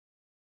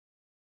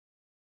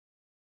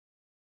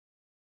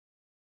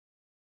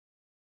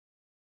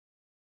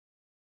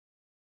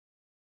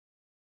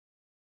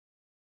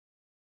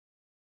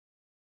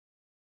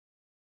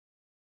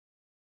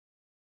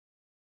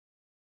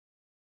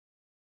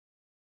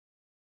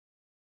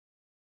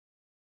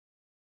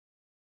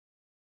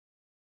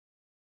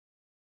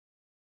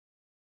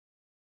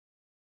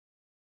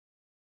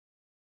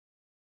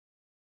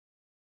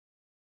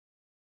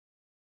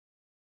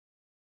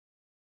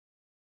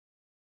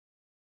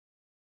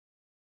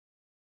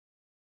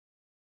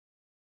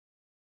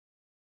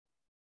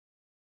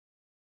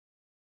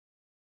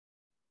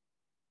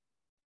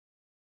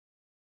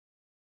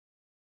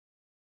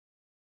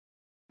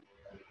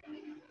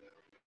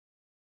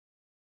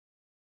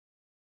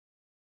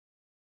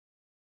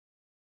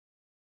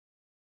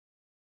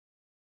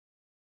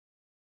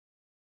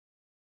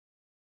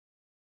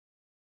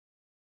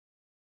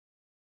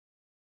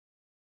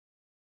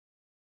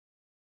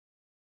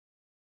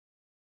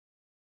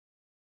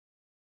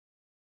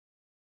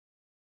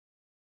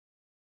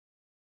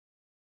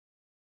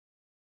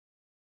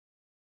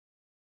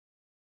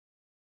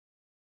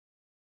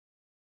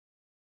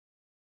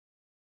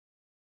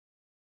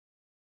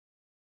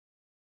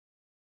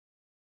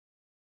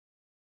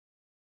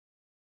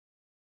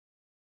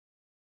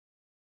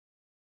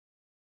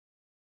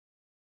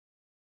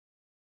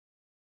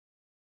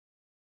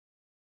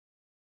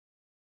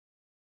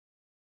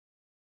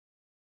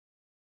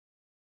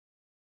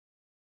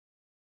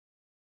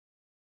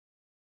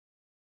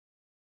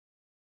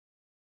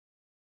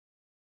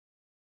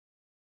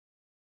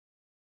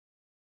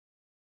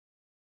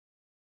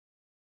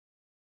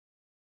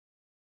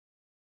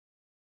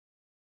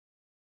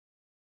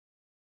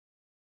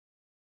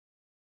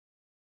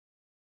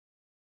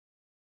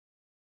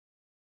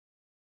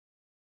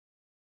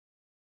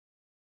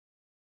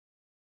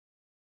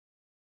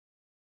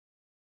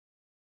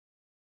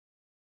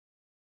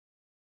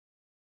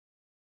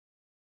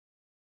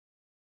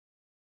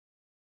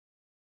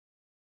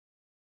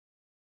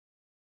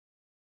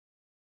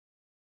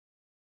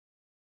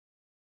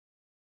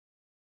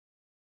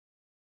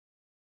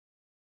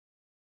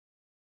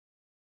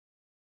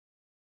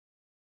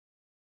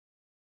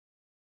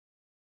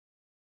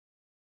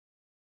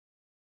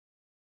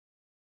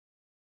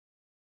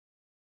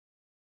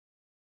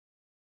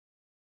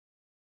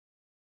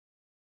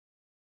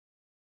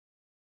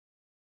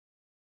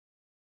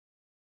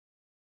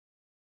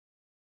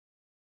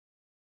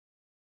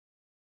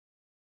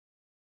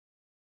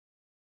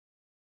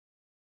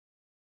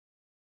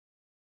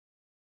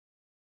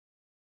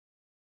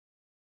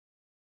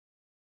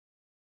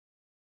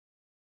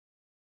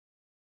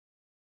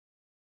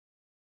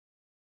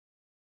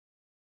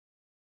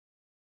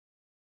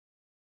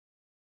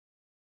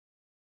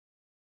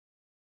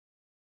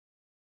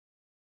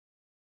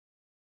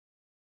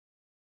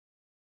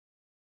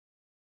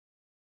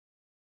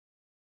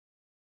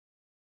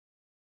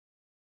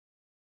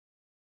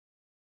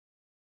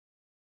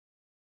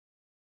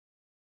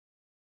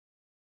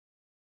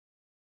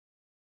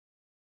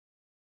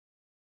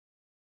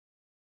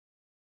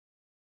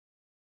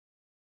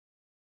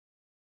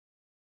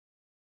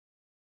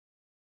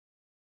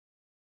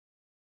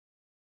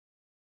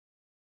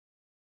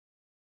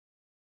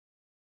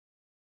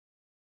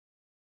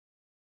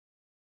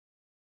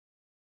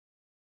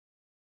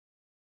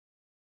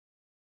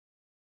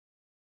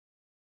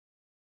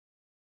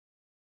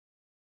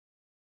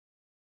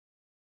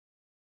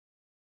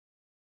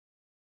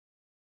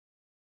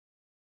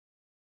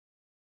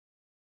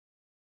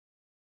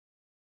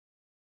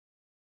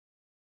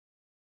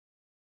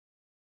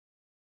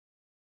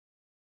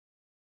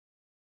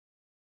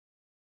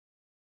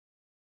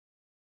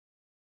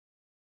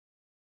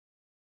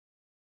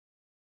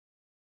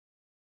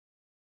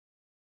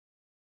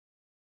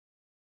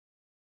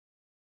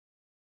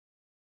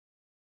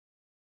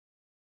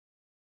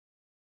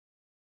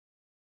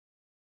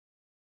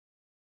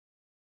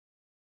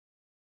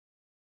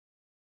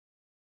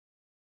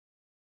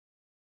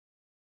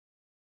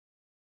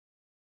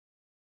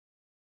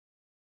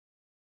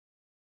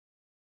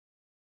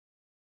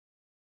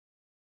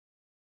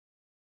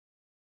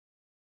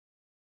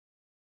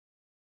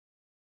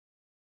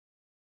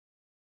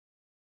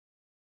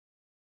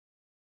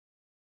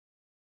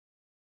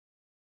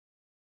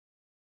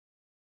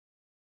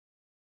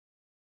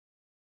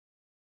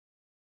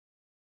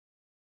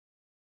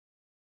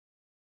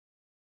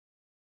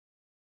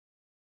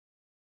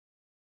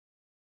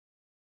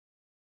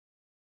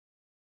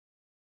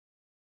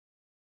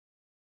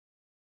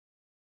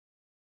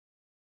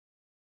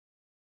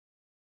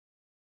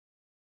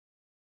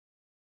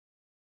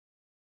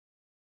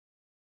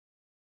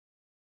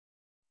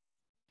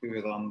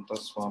Vedanta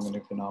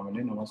Swamini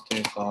Pinamini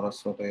Namaste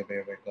Saraswate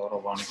Deve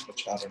Gauravani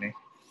Pracharani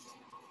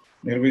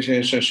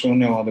Nirvishesha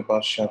Shunyavadi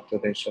Paschatya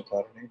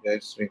Deshatarani Jai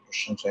Sri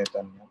Krishna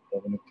Chaitanya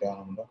Prabhu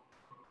Nityananda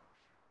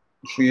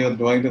Shri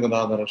Advaita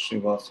Gadadhara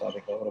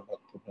Srivasadi Gaura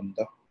Bhakti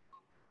Vrinda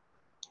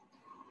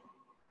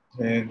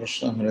Hare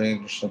Krishna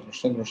Krishna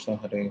Krishna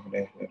Hare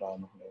Hare Hare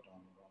Rama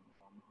Rama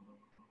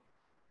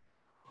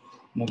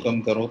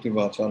Mukam Karoti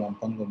Vachalam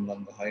Pangam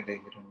Landahai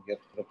Dehiram Yat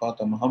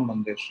Kripata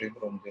Mahamande Shri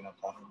Gurum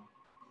Dinataham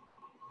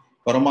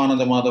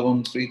Paramananda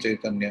Madhavam Sri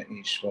Chaitanya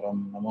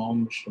Ishwaram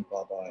Namam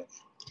Vishnupadaya.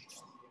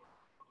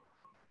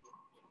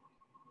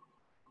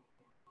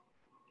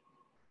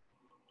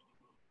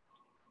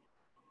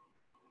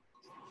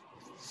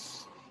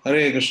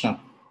 Hare Krishna.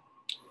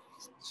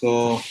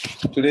 So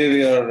today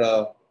we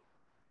are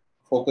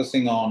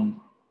focusing on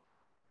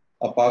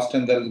a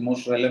pastime that is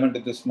most relevant to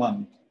this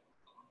month,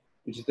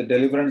 which is the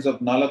deliverance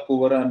of Nala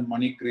Kuvara and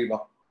Manikriva,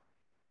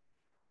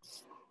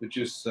 which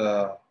is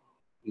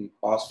the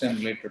pastime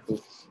related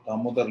to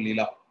Damodar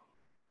Leela.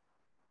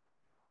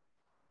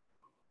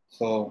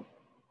 So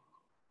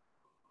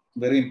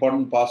very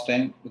important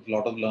pastime with a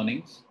lot of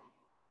learnings.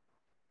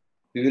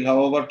 We will,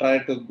 however, try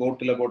to go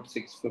till about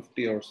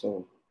 6:50 or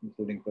so,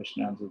 including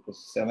question and answer, because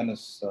 7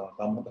 is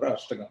Damodara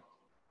Ashtaka.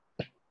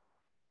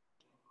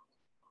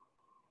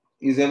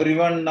 Is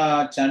everyone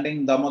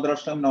chanting Damodara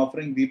Ashtam and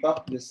offering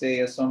Deepa? Just say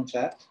yes on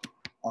chat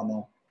or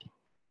no.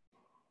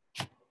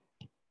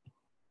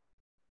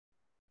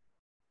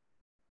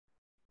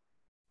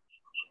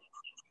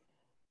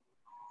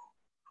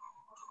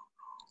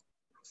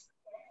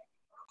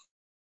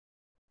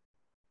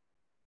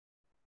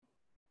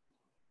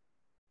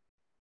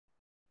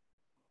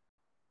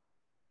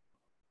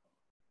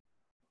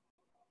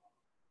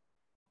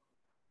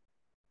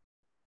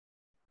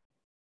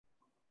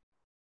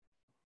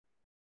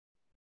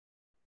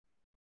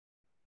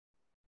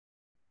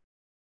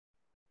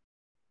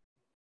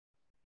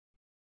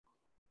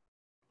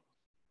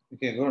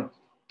 Okay, good.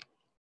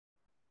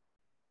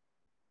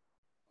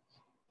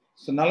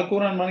 So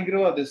Nalakura and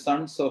Manikriva are the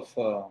sons of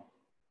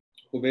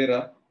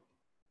Kubera.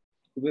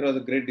 Kubera is a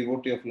great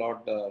devotee of Lord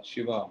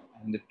Shiva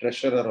and the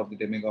treasurer of the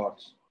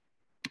demigods.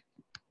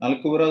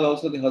 Nalakura is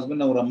also the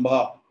husband of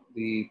Rambha,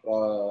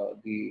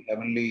 the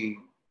heavenly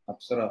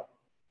Apsara.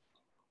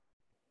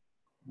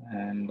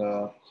 And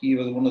he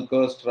was one who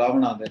cursed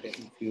Ravana that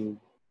if you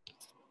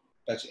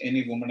touch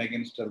any woman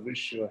against her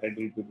wish, your head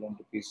will be blown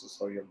to pieces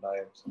or you'll die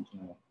or something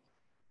like that.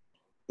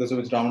 Because of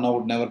which Ravana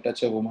would never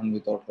touch a woman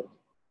without her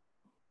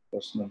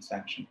personal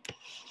sanction.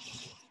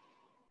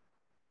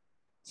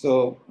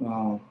 So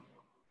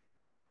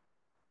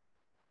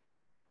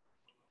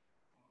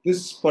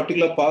this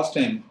particular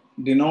pastime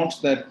denotes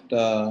that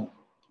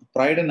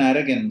pride and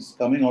arrogance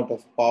coming out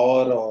of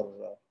power or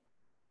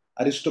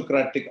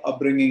aristocratic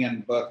upbringing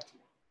and birth,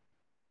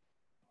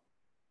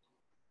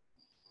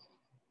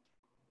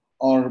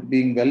 or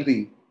being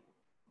wealthy,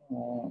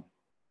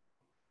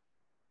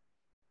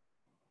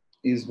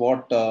 is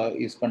what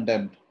is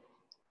condemned.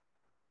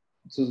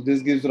 So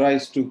this gives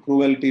rise to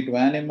cruelty to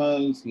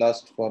animals,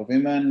 lust for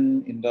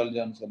women,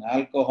 indulgence in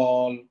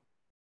alcohol.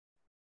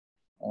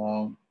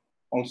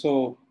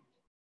 Also,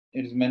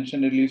 it is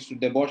mentioned it leads to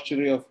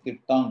debauchery of the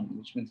tongue,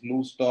 which means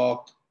loose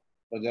talk,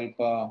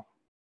 prajalpa,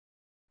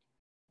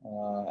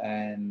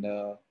 and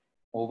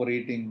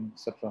overeating,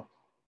 etc.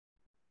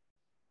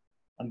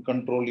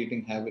 Uncontrolled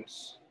eating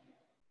habits.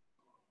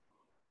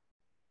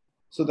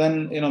 So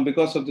then,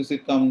 because of this,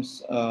 it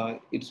comes,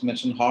 it's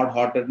mentioned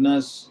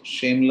hard-heartedness,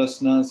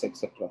 shamelessness,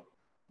 etc.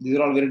 These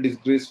are all very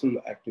disgraceful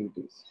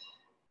activities.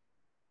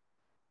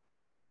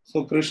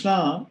 So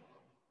Krishna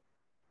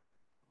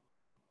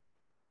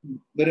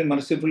very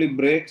mercifully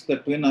breaks the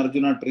twin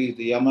Arjuna trees,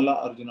 the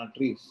Yamala Arjuna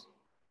trees.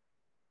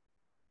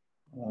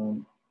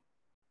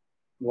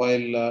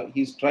 While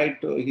he's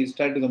tied to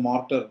the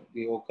mortar,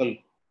 the okal.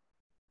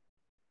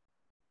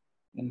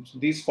 And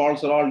these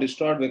faults are all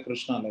destroyed by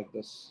Krishna like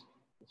this.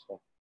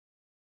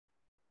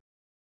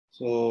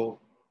 So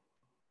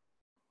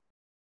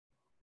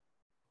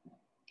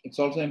it's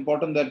also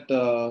important that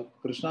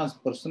Krishna is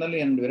personally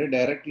and very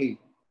directly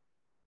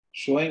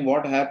showing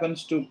what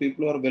happens to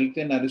people who are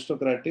wealthy and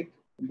aristocratic,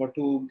 but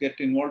who get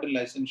involved in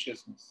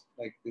licentiousness,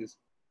 like this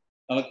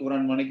Nalakura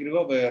and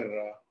Manikriva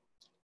were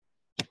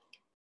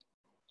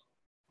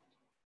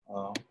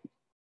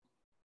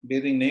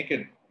bathing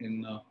naked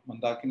in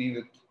Mandakini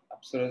with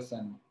Apsaras,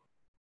 and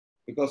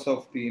because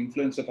of the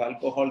influence of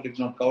alcohol, did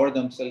not cover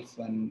themselves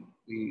when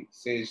the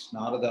sage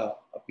Narada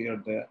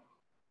appeared there,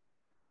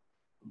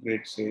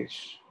 great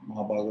sage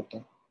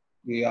Mahabharata.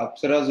 The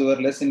Apsaras who were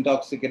less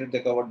intoxicated,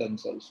 they covered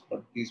themselves,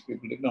 but these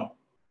people did not.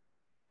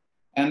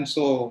 And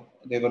so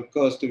they were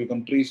cursed to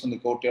become trees in the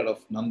courtyard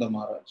of Nanda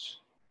Maharaj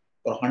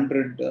for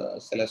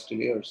 100 celestial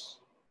years.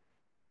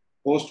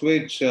 Post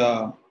which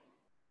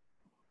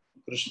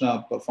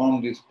Krishna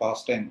performed this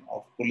pastime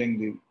of pulling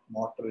the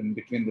mortar in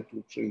between the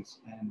two trees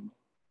and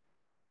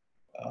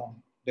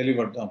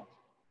delivered them.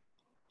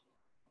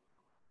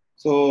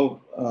 So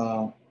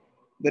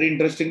very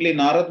interestingly,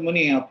 Narad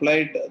Muni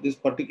applied this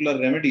particular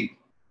remedy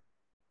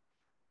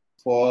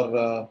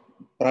for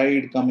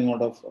pride coming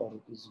out of or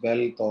his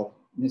wealth or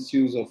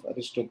misuse of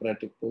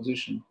aristocratic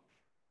position.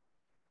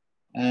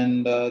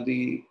 And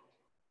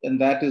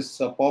that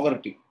is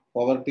poverty.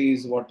 Poverty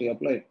is what he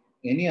applied.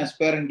 Any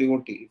aspiring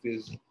devotee, if he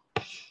is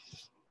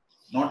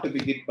not to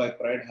be hit by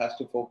pride, has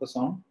to focus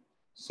on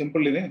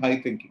simple living, high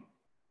thinking.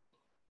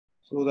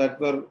 So that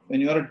when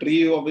you are a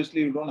tree,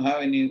 obviously you don't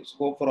have any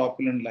scope for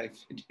opulent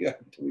life. You have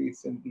to be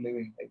simple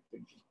living, high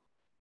thinking.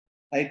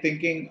 High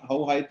thinking,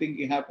 how high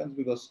thinking happens?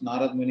 Because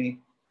Narad Muni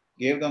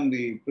gave them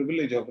the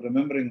privilege of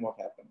remembering what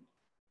happened.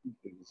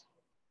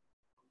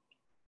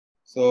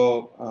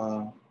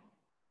 So,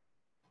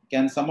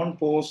 can someone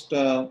post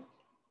the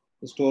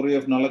story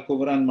of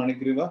Nalakuvara and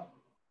Manigriva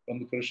from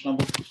the Krishna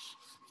book?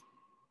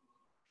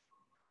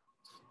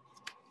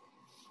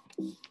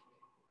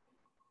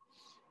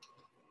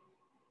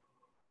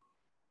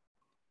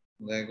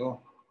 There you go.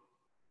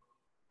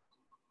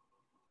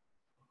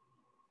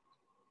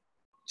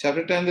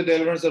 Chapter 10, the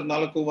deliverance of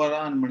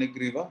Nalakuvara and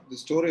Manigriva. The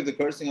story of the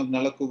cursing of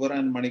Nalakuvara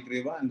and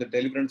Manigriva and the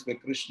deliverance by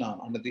Krishna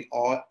under the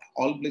all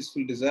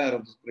blissful desire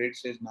of this great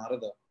sage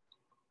Narada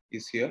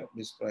is here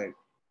described.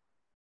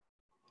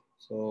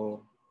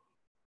 So,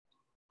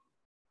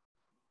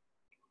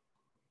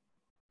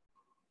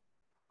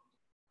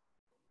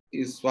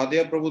 is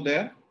Swadhyaya Prabhu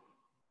there?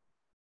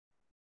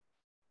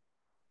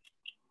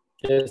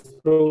 Yes,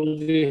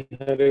 Prabhuji.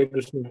 Hare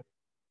Krishna.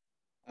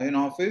 Are you in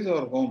office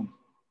or home?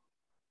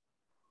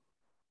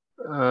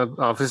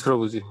 Office,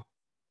 Prabhuji.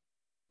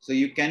 So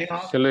you can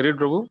ask? Shall I read,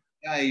 Prabhu?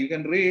 Yeah, you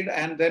can read,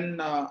 and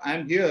then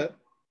I'm here,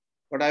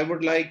 but I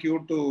would like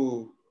you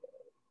to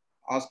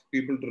ask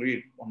people to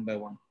read one by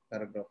one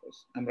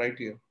paragraphs. I'm right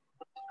here.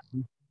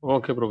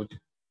 Okay, Prabhuji.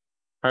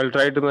 I'll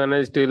try to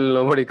manage till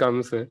nobody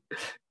comes. I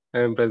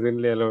am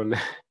presently alone.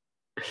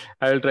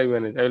 I will try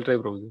manage. I will try,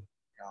 Prabhuji.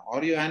 Yeah,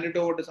 or you hand it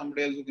over to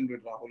somebody else who can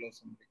read, Rahul or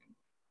somebody.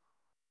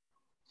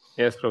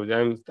 Yes,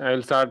 Prabhuji. I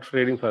will start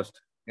reading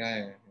first.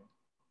 Yeah.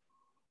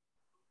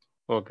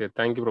 Okay,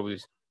 thank you,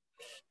 Prabhuji.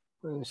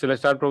 Shall I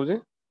start,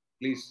 Prabhuji?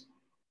 Please.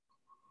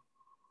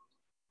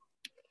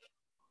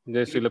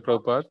 Jai Srila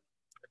Prabhupada.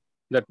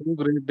 The two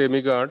great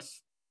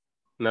demigods,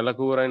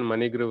 Nalakuvara and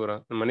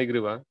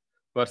Manigriva,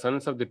 were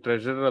sons of the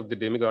treasurer of the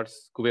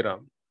demigods, Kuvera,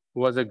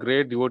 who was a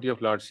great devotee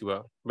of Lord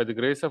Shiva. By the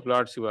grace of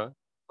Lord Shiva,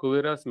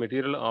 Kuvera's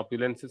material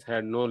opulences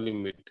had no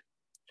limit.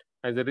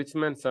 As a rich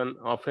man's son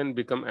often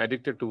become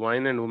addicted to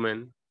wine and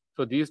women,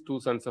 so these two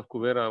sons of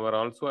Kuvera were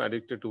also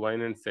addicted to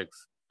wine and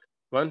sex.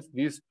 Once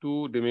these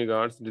two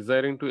demigods,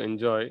 desiring to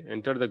enjoy,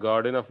 entered the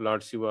garden of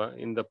Lord Shiva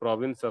in the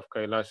province of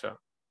Kailasha,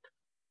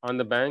 on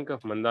the bank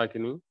of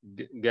Mandakini,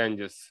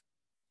 Ganges.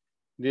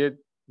 There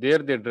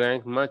they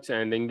drank much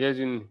and engaged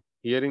in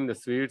hearing the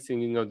sweet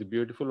singing of the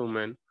beautiful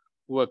woman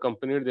who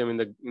accompanied them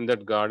in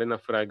that garden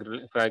of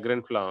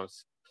fragrant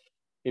flowers.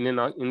 In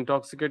an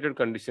intoxicated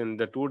condition,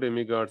 the two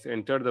demigods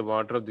entered the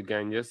water of the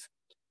Ganges,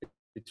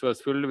 which was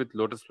filled with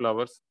lotus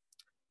flowers,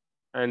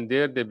 and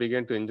there they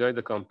began to enjoy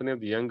the company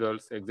of the young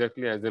girls,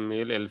 exactly as a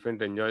male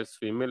elephant enjoys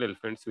female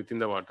elephants within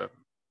the water.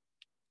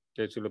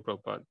 Jai Srila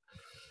Prabhupada.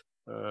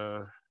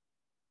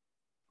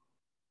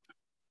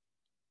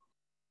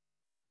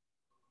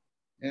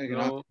 Yeah, you can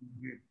Now, ask.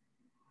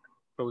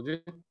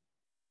 Prabhuji?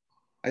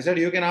 I said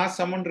you can ask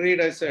someone to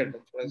read. I said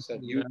that's what I said.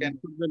 You can.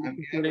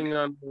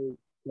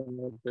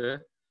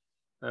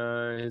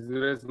 His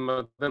Grace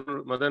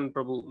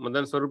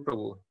Madan Swarup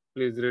Prabhu.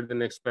 Please read the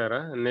next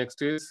para.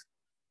 Next is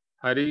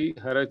Hari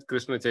Hara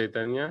Krishna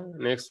Chaitanya.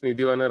 Next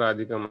Nidhivana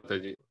Radhika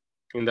Mataji.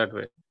 In that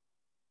way.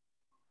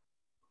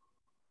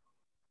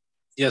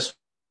 Yes.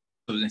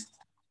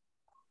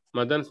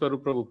 Madan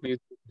Swarup Prabhu, please.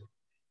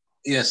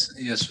 Yes,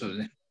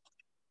 Prabhuji.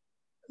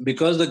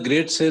 Because the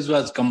great sage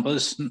was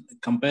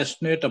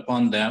compassionate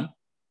upon them,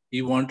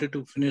 he wanted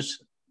to finish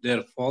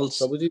their false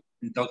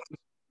intoxication.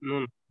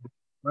 No,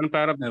 one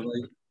para.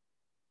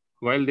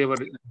 While they were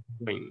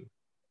enjoying.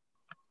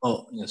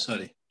 Oh, yes,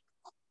 sorry.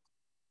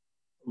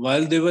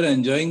 While they were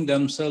enjoying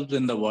themselves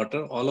in the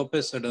water, all of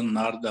a sudden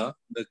Narada,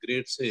 the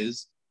great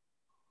sage,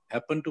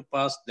 happened to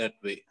pass that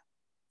way.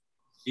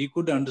 He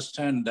could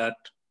understand that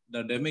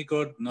the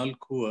demigod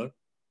Nalakuvara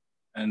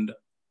and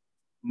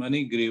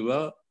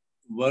Manigriva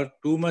were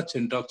too much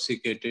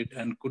intoxicated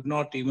and could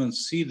not even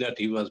see that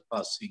he was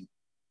passing.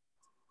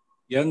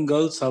 Young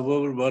girls,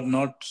 however, were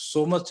not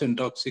so much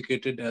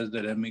intoxicated as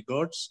the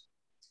demigods,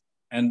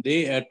 and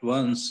they at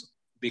once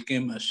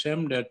became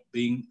ashamed at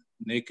being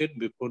naked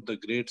before the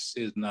great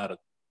sage Narad.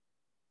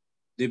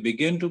 They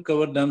began to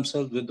cover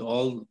themselves with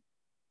all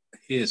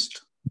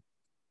haste.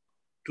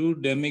 Two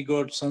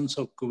demigod sons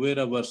of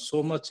Kuvera were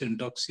so much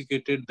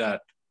intoxicated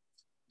that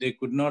they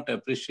could not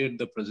appreciate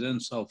the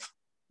presence of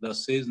the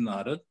sage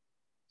Narad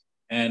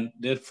and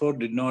therefore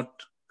did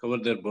not cover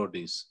their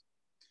bodies.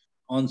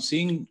 On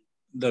seeing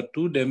the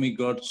two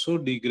demigods so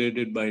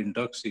degraded by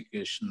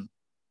intoxication,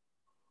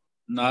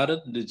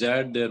 Narad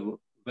desired their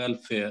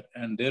welfare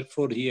and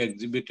therefore he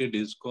exhibited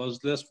his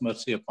causeless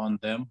mercy upon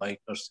them by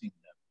cursing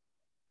them.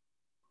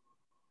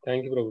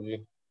 Thank you,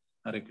 Prabhuji.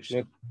 Hare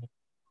Krishna.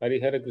 Hari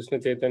Hare Krishna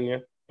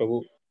Chaitanya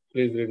Prabhu.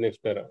 Please read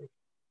next para.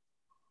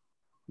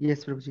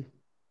 Yes, Prabhuji.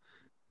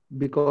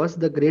 Because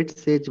the great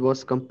sage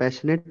was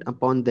compassionate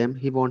upon them,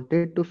 he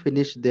wanted to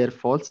finish their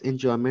false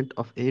enjoyment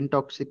of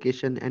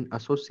intoxication and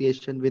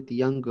association with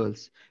young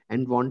girls,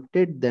 and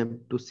wanted them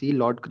to see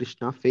Lord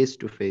Krishna face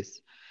to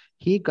face.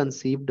 He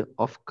conceived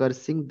of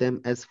cursing them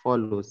as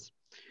follows.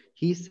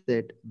 He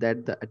said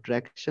that the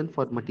attraction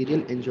for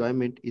material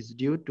enjoyment is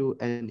due to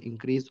an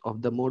increase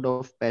of the mode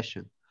of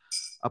passion.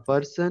 A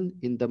person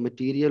in the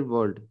material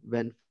world,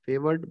 when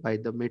favored by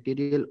the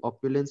material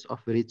opulence of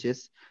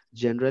riches,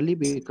 generally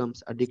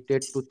becomes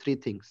addicted to three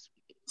things: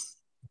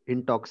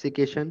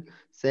 intoxication,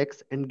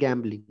 sex, and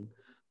gambling.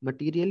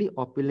 Materially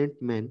opulent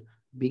men,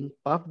 being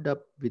puffed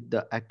up with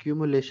the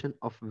accumulation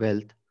of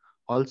wealth,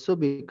 also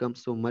become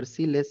so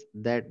merciless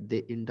that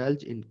they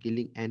indulge in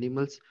killing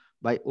animals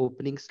by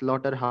opening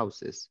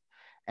slaughterhouses,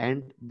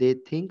 and they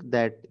think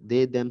that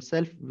they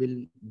themselves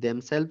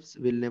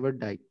will never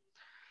die.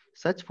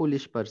 Such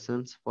foolish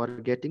persons,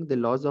 forgetting the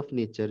laws of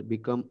nature,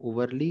 become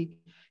overly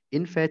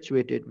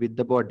infatuated with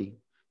the body.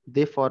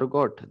 They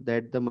forgot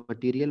that the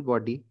material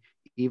body,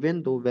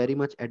 even though very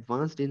much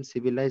advanced in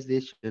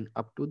civilization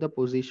up to the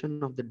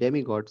position of the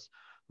demigods,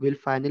 will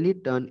finally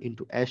turn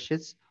into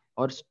ashes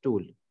or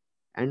stool.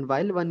 And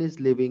while one is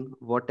living,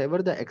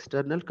 whatever the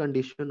external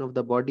condition of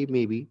the body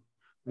may be,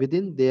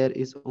 within there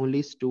is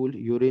only stool,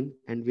 urine,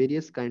 and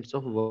various kinds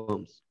of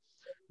worms.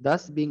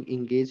 Thus, being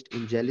engaged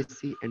in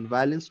jealousy and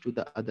violence to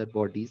the other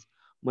bodies,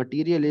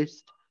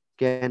 materialists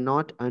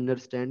cannot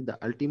understand the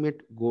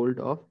ultimate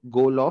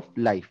goal of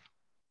life.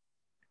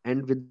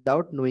 And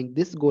without knowing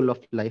this goal of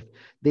life,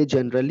 they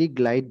generally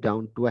glide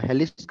down to a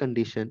hellish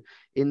condition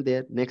in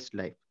their next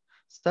life.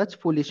 Such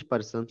foolish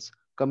persons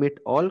commit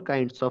all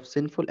kinds of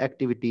sinful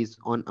activities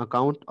on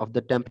account of the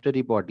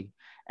temporary body,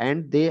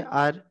 and they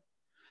are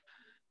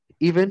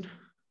even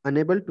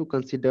unable to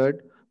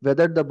consider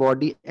whether the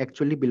body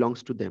actually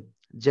belongs to them.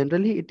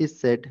 Generally, it is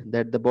said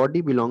that the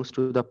body belongs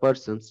to the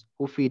persons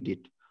who feed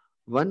it.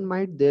 One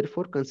might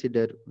therefore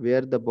consider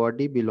where the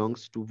body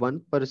belongs to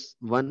one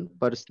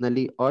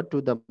personally or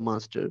to the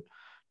master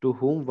to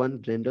whom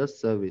one renders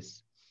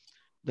service.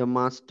 The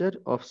master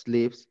of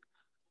slaves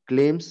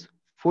claims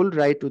full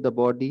right to the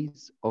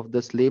bodies of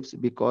the slaves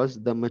because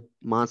the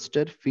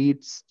master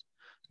feeds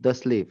the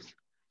slaves.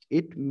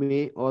 It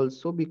may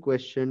also be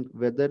questioned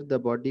whether the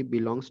body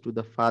belongs to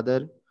the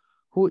father,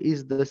 who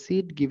is the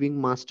seed giving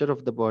master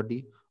of the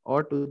body,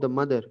 or to the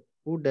mother,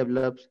 who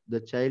develops the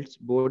child's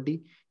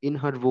body in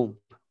her womb.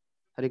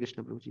 Hare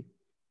Krishna, Prabhuji.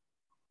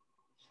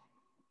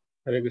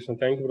 Hare Krishna.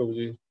 Thank you,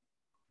 Prabhuji.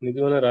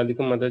 Nidhivana Radhika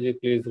Mataji,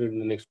 please read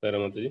the next para,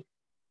 Mataji.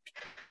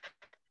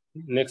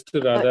 Next,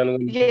 Radhananda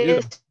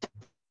Mataji.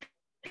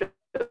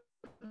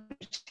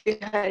 Yes,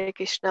 Hare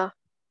Krishna.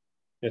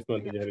 Yes,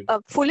 Mataji. Hare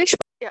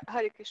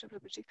Hare Krishna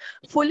Prabhuji.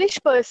 Foolish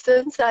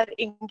persons are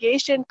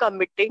engaged in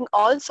committing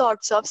all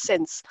sorts of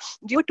sins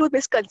due to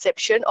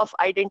misconception of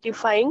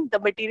identifying the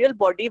material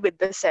body with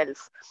the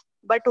self.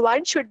 But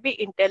one should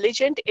be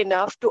intelligent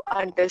enough to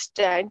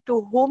understand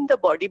to whom the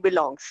body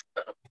belongs.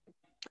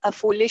 A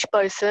foolish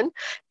person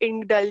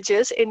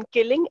indulges in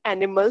killing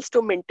animals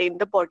to maintain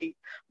the body,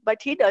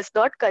 but he does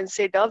not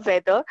consider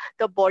whether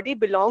the body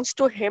belongs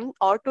to him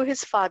or to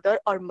his father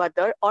or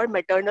mother or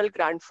maternal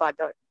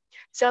grandfather.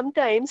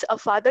 Sometimes a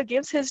father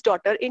gives his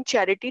daughter in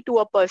charity to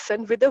a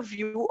person with a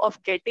view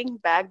of getting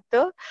back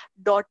the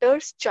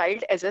daughter's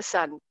child as a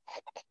son.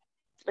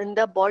 And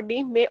the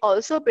body may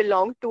also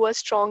belong to a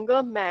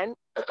stronger man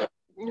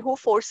who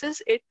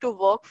forces it to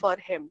work for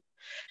him.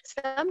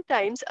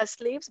 Sometimes a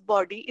slave's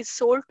body is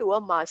sold to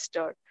a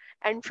master,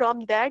 and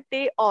from that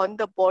day on,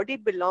 the body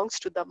belongs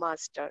to the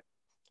master.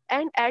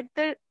 And at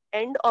the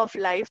end of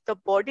life, the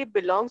body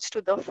belongs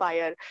to the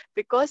fire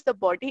because the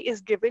body is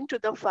given to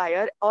the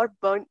fire or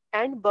burned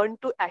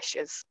to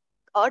ashes.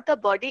 Or the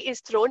body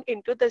is thrown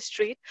into the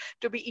street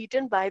to be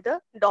eaten by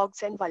the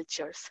dogs and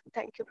vultures.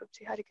 Thank you,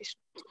 Prabhuji. Hare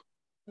Krishna.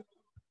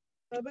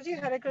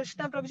 Prabhuji, Hare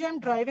Krishna. Prabhuji, I'm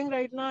driving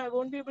right now. I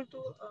won't be able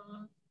to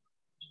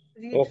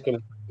read. Okay.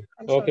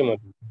 I'm Okay, sorry.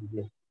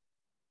 Mataji.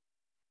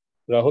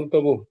 Rahul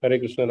Prabhu, Hare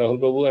Krishna. Rahul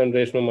Prabhu and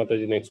Reshma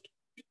Mataji next.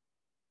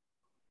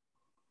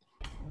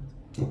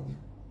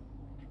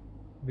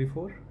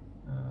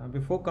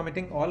 Before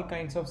committing all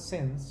kinds of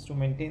sins to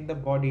maintain the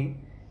body,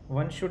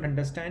 one should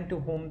understand to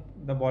whom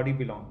the body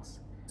belongs.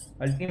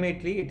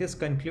 Ultimately, it is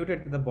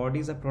concluded that the body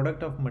is a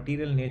product of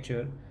material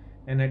nature,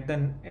 and at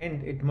the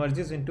end, it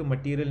merges into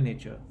material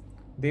nature.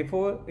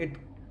 Therefore,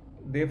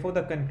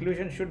 the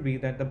conclusion should be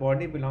that the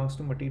body belongs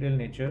to material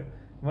nature.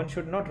 One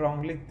should not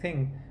wrongly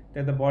think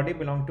that the body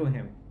belongs to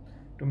him.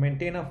 To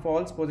maintain a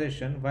false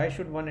position, why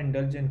should one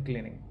indulge in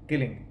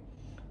killing?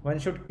 One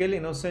should kill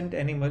innocent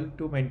animal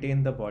to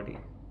maintain the body.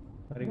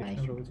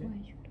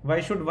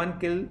 Why should one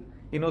kill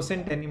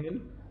innocent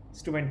animal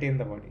to maintain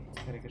the body?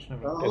 Hare Krishna.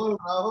 Rahul,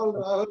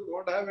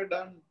 what have you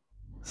done?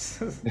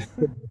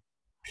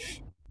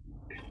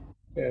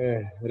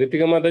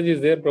 Ritika Mataji is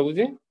there,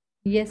 Prabhuji?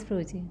 Yes,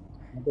 Prabhuji.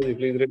 Mataji,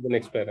 please read the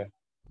next para.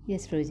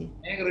 Yes, Prabhuji.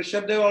 Make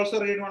Rishabdev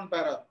also read one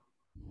para.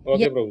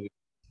 Okay, Yeah. Prabhuji.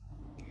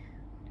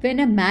 When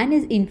a man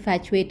is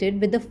infatuated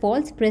with the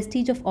false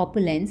prestige of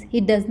opulence, he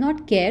does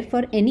not care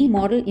for any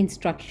moral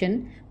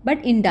instruction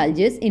but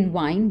indulges in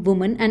wine,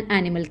 woman, and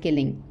animal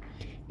killing.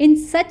 In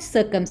such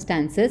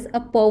circumstances, a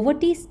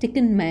poverty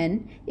stricken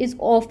man is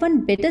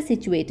often better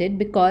situated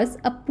because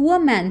a poor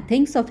man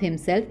thinks of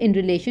himself in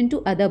relation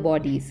to other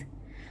bodies.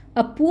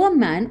 A poor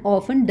man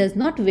often does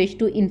not wish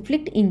to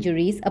inflict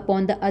injuries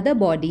upon the other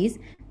bodies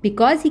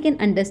because he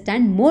can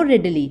understand more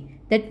readily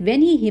that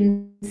when he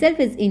himself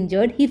is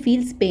injured, he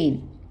feels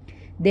pain.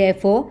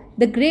 Therefore,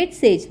 the great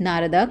sage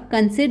Narada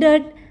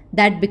considered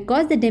that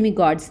because the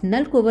demigods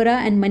Nalkuvara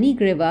and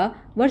Manigriva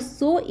were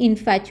so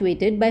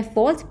infatuated by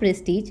false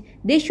prestige,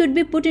 they should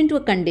be put into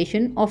a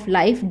condition of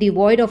life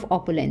devoid of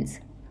opulence.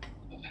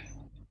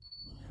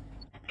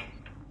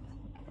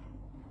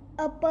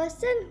 A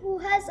person who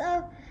has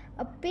a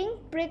pink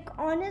prick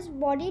on his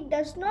body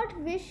does not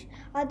wish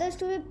others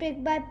to be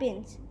pricked by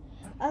pins.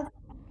 A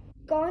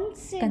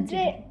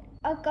considerate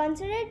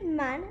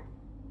man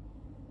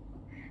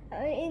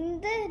in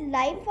the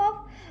life of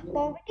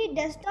poverty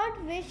does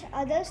not wish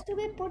others to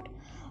be put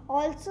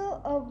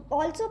also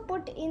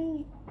put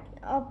in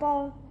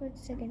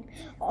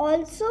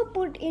also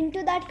put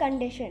into that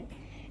condition.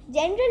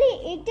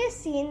 Generally, it is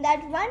seen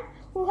that one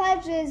who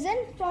has risen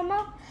from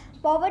a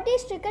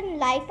poverty-stricken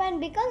life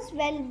and becomes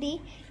wealthy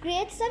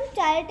creates some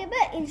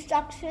charitable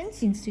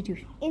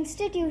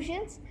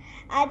institutions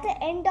at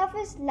the end of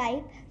his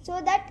life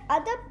so that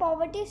other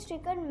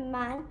poverty-stricken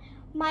man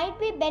might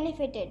be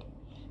benefited.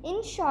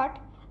 In short,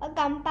 a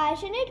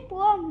compassionate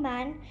poor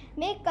man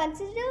may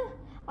consider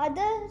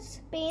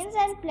others' pains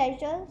and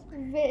pleasures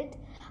with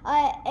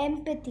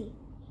empathy.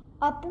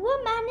 A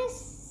poor man is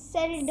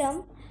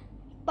seldom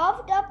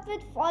puffed up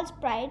with false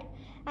pride,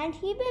 and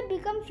he may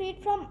become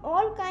freed from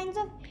all kinds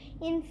of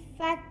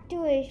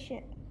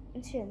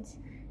infatuations.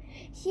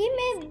 He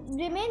may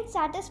remain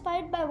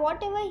satisfied by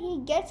whatever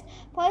he gets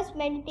for his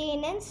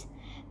maintenance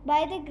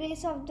by the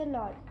grace of the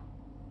Lord.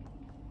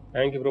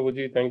 Thank you,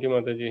 Prabhuji. Thank you,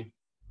 Mataji.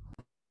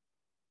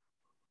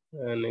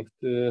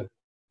 Next,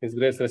 His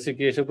Grace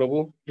Rasikesha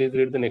Prabhu, please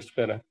read the next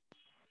para.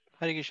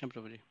 Hare Krishna,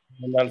 Prabhuji.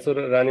 And also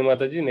Rani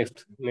Mataji,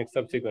 next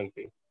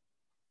subsequently.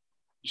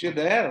 Is she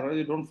there? Or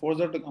you don't force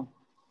her to come?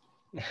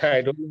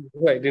 I don't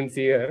know. I didn't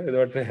see her.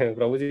 But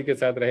Prabhuji के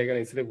साथ रहेगा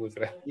इसलिए पूछ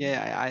रहा है.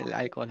 Yeah,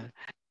 I'll call her.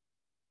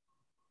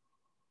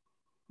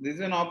 This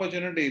is an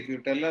opportunity. If you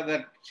tell her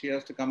that she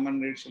has to come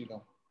and read, she'll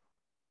come.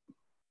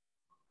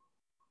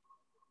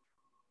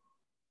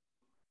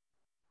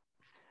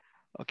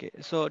 Okay,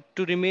 so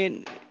to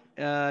remain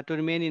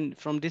in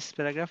from this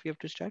paragraph, you have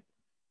to start.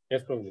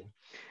 Yes, Prabhuji.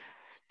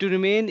 To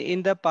remain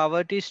in the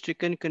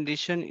poverty-stricken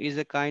condition is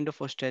a kind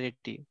of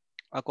austerity.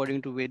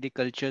 According to Vedic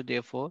culture,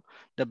 therefore,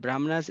 the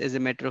Brahmanas, as a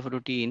matter of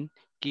routine,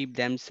 keep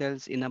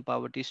themselves in a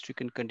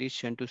poverty-stricken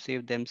condition to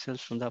save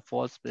themselves from the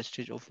false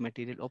prestige of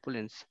material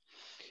opulence.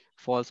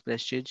 False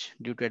prestige,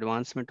 due to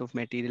advancement of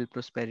material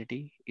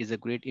prosperity, is a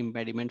great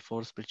impediment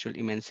for spiritual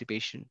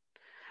emancipation.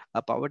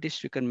 A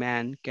poverty-stricken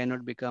man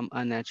cannot become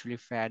unnaturally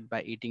fat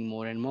by eating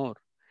more and more.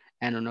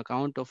 And on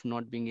account of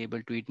not being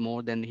able to eat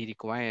more than he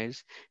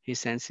requires, his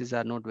senses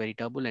are not very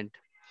turbulent.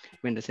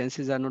 When the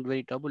senses are not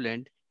very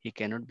turbulent, he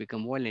cannot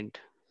become violent.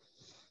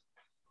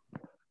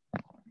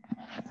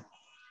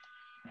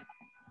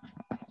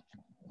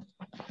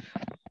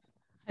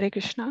 Hare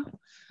Krishna.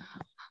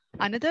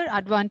 Another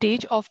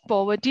advantage of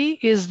poverty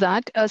is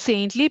that a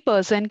saintly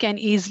person can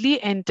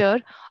easily enter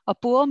a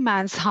poor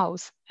man's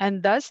house,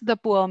 and thus the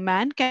poor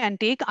man can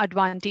take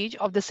advantage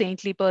of the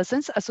saintly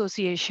person's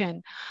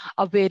association.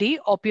 A very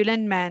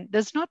opulent man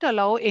does not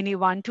allow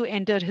anyone to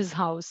enter his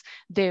house.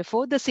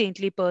 Therefore, the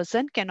saintly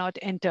person cannot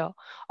enter.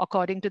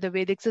 According to the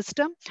Vedic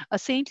system, a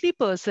saintly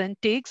person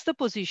takes the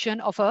position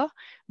of a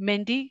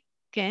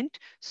mendicant,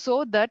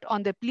 so that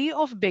on the plea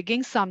of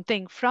begging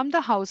something from the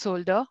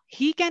householder,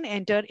 he can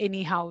enter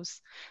any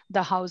house.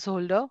 The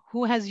householder,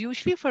 who has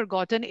usually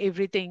forgotten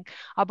everything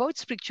about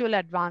spiritual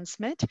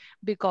advancement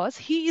because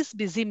he is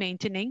busy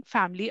maintaining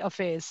family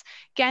affairs,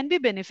 can be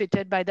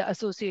benefited by the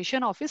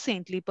association of a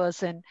saintly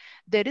person.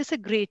 There is a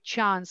great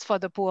chance for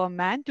the poor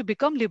man to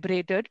become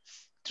liberated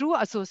through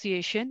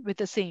association with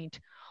a saint.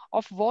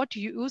 Of what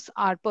use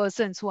are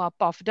persons who are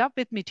puffed up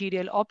with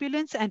material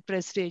opulence and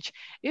prestige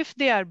if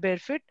they are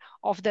bereft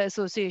of the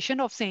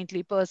association of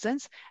saintly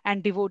persons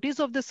and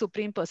devotees of the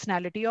Supreme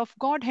Personality of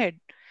Godhead?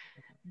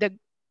 The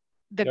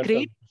Yes,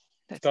 great...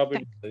 Stop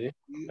it.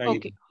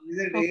 Okay.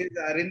 Is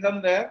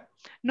Arindam there?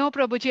 No,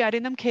 Prabhuji.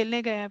 Arindam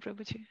खेलने गया है,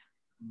 Prabhuji.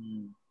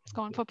 It's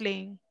gone for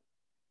playing.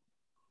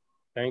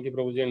 Thank you,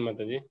 Prabhuji and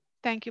Mataji.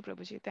 Thank you,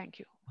 Prabhuji. Thank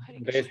you.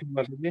 Grace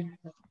Mataji.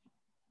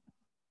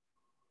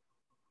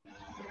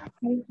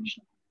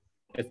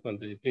 Yes,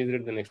 Mataji. Please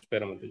read the next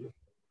para, Mataji.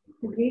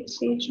 The great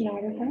sage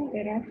Narada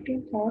thereafter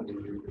thought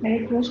that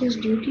it was his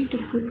duty to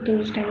put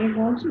those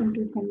demigods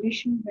into a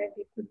condition where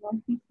they could not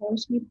be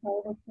falsely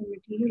proud of the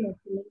material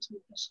opulence and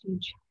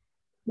prestige.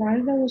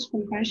 Narada was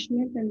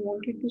compassionate and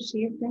wanted to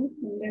save them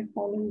from their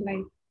fallen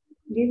life.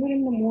 They were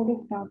in the mode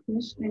of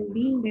darkness, and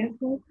being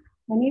therefore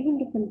unable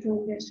to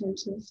control their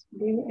senses,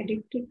 they were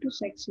addicted to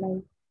sex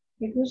life.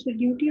 It was the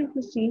duty of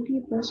a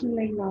saintly person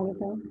like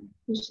Narada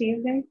to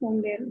save them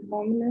from their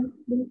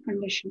abominable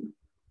condition.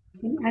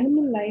 In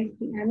animal life,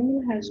 the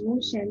animal has no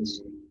sense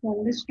to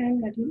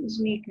understand that he is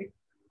naked.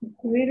 But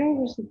Kuvera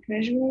was the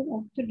treasurer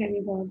of the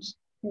demigods,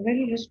 a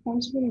very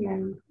responsible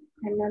man,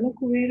 and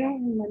Nalakuvera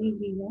and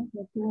Manigriva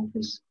were two of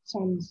his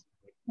sons.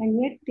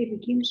 And yet they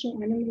became so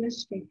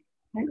animalistic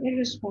and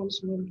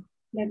irresponsible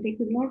that they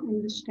could not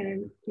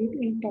understand, due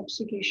to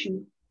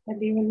intoxication, that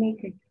they were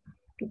naked.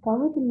 To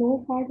cover the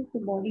lower part of the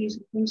body is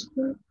a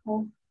principle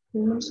of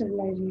human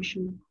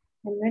civilization.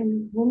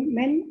 And when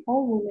men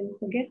or women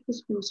forget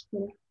this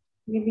principle,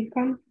 they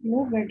become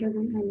no better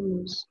than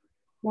animals.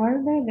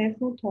 Narada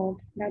therefore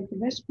thought that the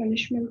best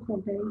punishment for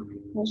them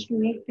was to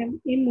make them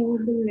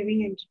immovable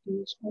living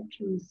entities or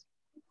trees.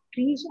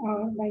 Trees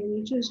are, by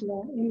nature's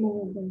law,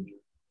 immovable.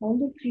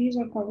 Although trees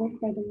are covered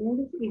by the mode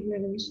of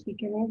ignorance, they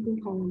cannot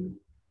do harm.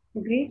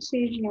 The great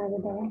sage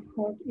Narada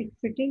thought it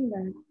fitting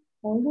that,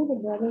 although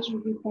the brothers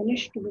would be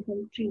punished to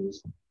become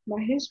trees,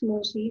 by his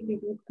mercy they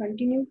would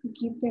continue to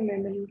keep their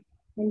memory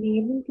and be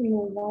able to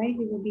know why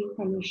they were being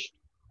punished.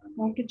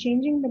 After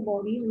changing the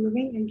body, a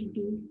living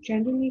entity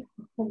generally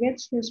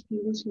forgets his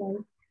previous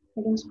life,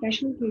 but in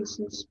special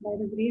cases, by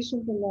the grace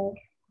of the Lord,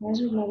 as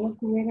with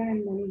Nalakuvera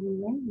and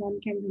Manigriva, one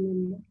can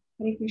remember.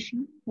 Hare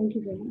Krishna. Thank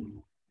you very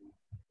much.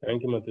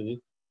 Thank you,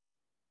 Mataji.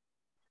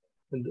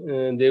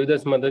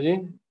 Devidas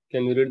Mataji,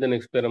 can you read the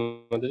next para,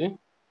 Mataji?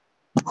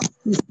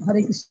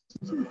 Hare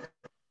Krishna.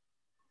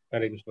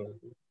 Hare Krishna.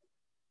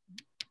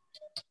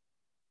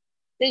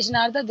 Sage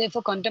Narada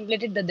therefore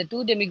contemplated that the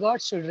two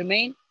demigods should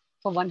remain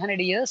for 100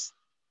 years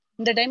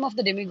in the time of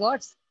the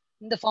demigods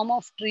in the form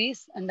of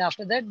trees, and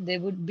after that they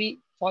would be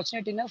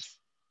fortunate enough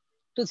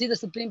to see the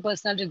Supreme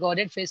Personality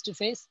Godhead face to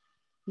face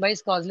by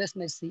his causeless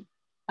mercy.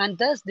 And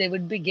thus they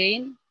would be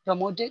again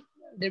promoted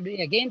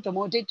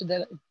to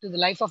the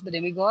life of the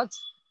demigods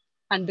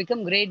and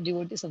become great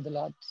devotees of the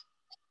Lord.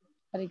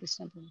 Hare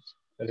Krishna, Prabhuji.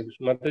 Hare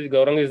Krishna. Mataji,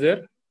 Gaurang is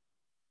there?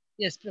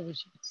 Yes,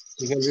 Prabhuji.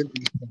 You can read.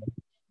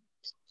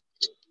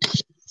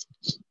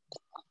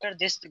 After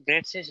this, the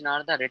great sage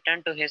Narada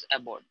returned to his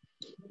abode,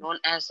 known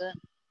as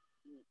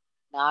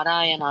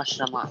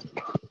Narayanashrama,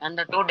 and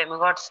the two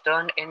demigods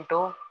turned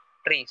into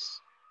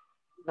trees,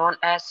 known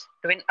as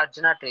twin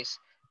Arjuna trees.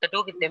 The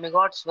two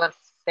demigods were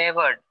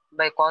favored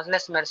by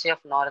causeless mercy of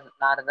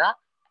Narada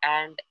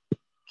and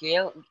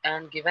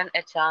given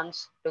a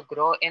chance to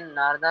grow in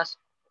Nanda's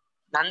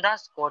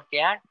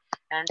courtyard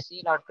and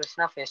see Lord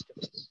Krishna face to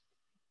face.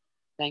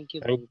 Thank you.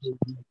 Thank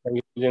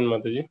you, Jain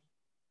Mataji.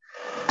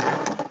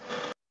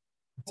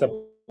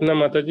 Sapna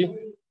Mataji,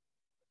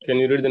 can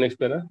you read the next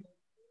para?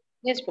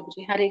 Yes,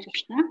 Prabhuji. Hare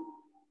Krishna.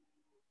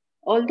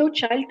 Although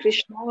child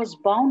Krishna was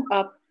bound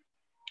up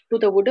to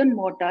the wooden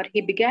mortar,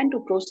 he began to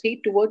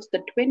proceed towards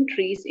the twin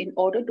trees in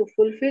order to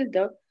fulfill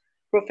the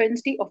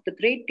prophecy of the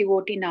great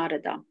devotee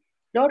Narada.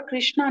 Lord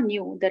Krishna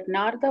knew that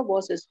Narada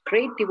was his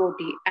great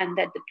devotee and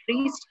that the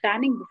trees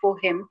standing before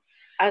him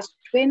as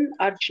twin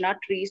Arjuna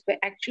trees were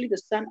actually the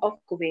son of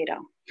Kuvera.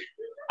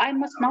 I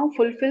must now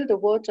fulfill the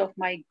words of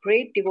my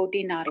great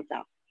devotee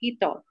Narada, he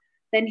thought.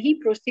 Then he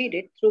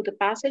proceeded through the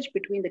passage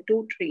between the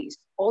two trees.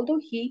 Although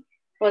he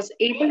was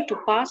able to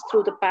pass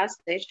through the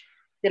passage,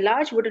 the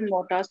large wooden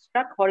mortar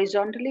struck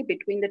horizontally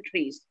between the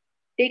trees.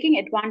 Taking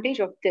advantage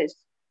of this,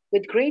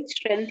 with great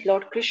strength,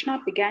 Lord Krishna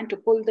began to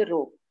pull the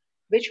rope,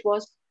 which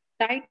was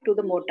tied to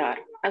the mortar.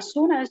 As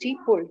soon as he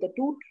pulled, the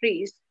two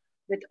trees,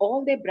 with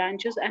all their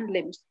branches and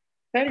limbs,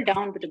 fell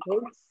down with a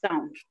great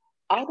sound.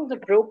 Out of the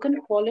broken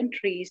fallen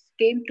trees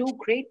came two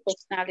great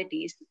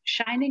personalities,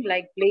 shining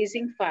like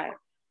blazing fire.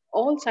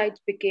 All sides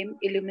became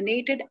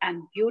illuminated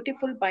and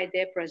beautiful by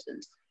their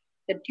presence.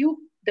 The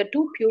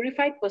two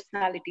purified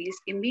personalities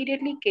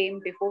immediately came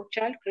before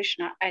child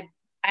Krishna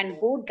and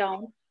bowed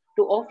down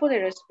to offer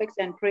their respects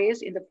and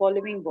prayers in the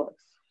following words.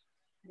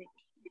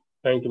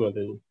 Thank you,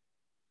 Mataji.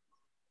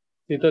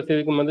 Sita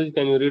Sevika Mataji,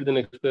 can you read the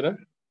next para?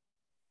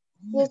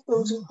 Yes,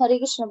 Prabhuji. Hare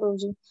Krishna,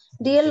 Prabhuji.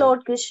 Dear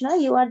Lord Krishna,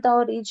 you are the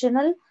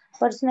original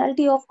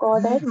personality of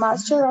Godhead,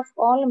 master of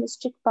all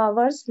mystic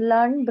powers,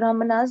 learned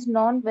Brahmanas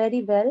known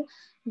very well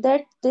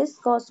that this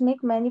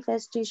cosmic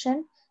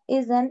manifestation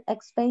is an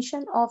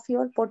expansion of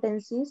your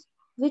potencies,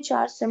 which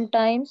are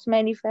sometimes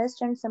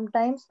manifest and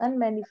sometimes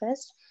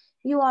unmanifest.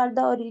 You are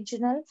the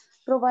original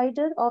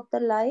provider of the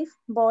life,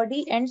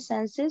 body, and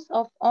senses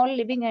of all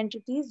living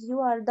entities. You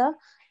are the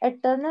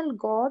eternal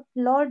God,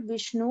 Lord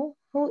Vishnu,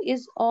 who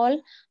is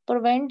all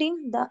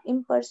preventing the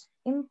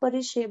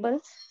imperishable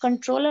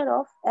controller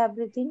of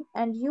everything,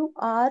 and you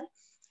are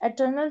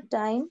eternal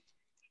time.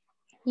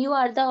 You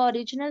are the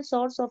original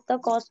source of the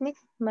cosmic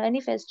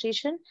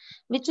manifestation,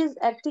 which is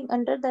acting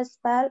under the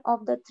spell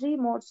of the three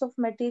modes of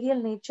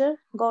material nature,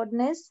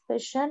 godness,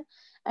 passion,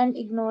 and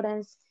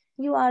ignorance.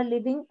 You are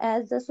living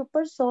as the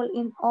super soul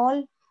in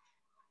all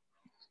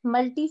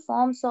multi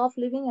forms of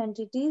living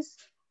entities,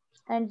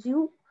 and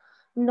you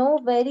know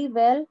very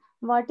well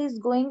what is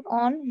going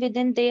on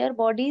within their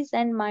bodies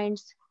and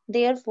minds.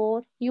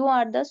 Therefore, you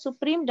are the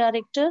supreme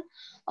director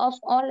of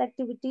all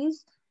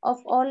activities of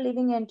all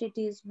living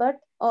entities. But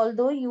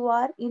although you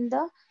are in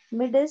the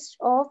midst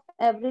of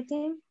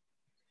everything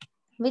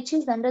which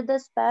is under the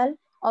spell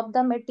of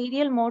the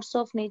material modes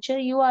of nature,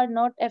 you are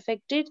not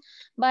affected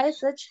by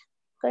such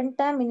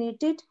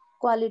contaminated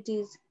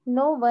qualities.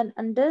 No one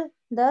under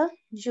the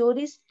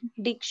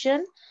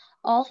jurisdiction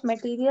of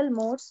material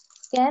modes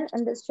can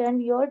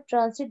understand your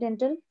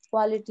transcendental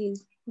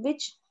qualities,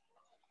 which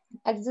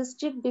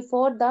existed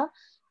before the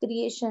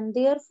creation.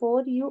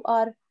 Therefore, you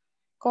are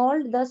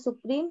called the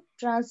Supreme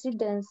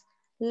Transcendence.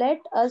 Let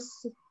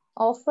us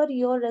offer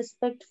your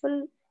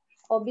respectful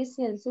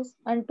obeisances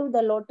unto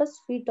the lotus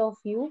feet of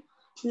you,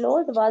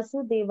 Lord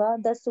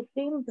Vasudeva, the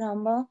Supreme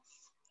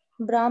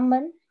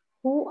Brahman,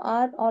 who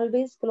are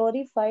always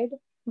glorified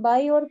by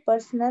your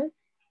personal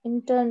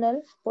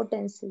internal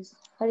potencies.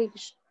 Hare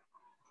Krishna.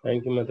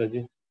 Thank you,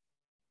 Mataji.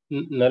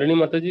 Nalini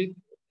Mataji,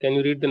 can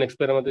you read the next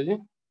para, Mataji?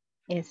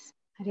 Yes,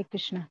 Hare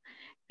Krishna.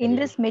 In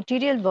this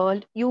material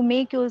world, you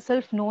make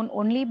yourself known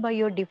only by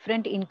your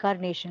different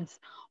incarnations.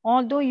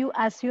 Although you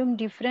assume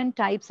different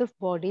types of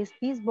bodies,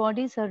 these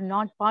bodies are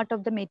not part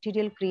of the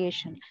material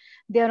creation.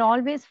 They are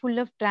always full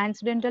of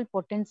transcendental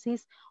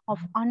potencies of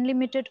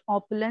unlimited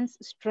opulence,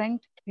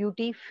 strength,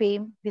 beauty,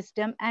 fame,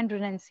 wisdom, and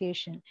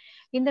renunciation.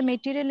 In the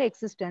material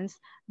existence,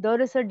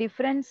 there is a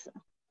difference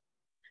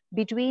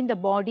between the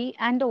body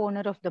and the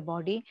owner of the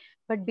body,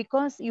 but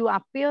because you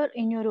appear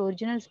in your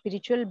original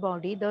spiritual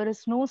body, there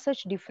is no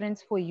such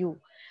difference for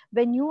you.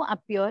 When you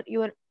appear,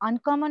 your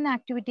uncommon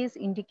activities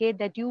indicate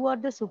that you are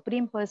the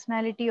Supreme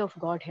Personality of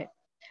Godhead.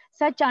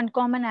 Such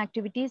uncommon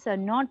activities are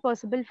not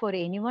possible for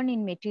anyone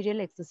in material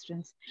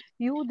existence.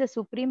 You, the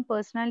Supreme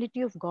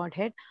Personality of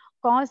Godhead,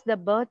 cause the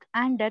birth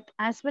and death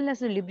as well as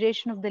the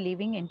liberation of the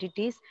living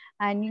entities,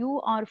 and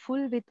you are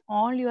full with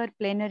all your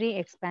plenary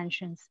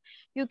expansions.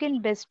 You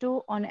can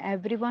bestow on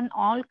everyone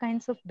all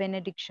kinds of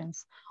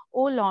benedictions.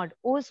 O Lord,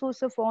 O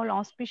source of all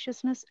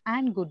auspiciousness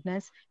and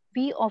goodness,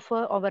 we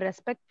offer our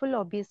respectful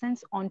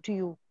obeisance unto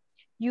you.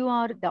 You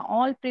are the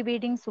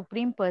all-pervading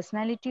Supreme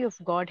Personality of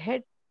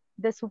Godhead,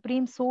 the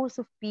supreme source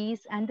of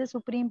peace, and the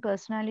Supreme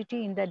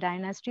Personality in the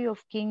dynasty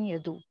of King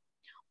Yadu.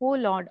 O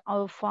Lord,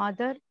 our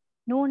Father,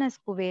 known as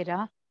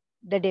Kuvera,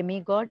 the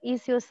demigod,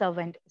 is your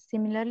servant.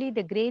 Similarly,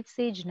 the great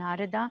sage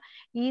Narada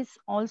is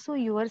also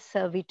your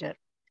servitor,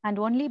 and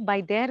only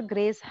by their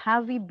grace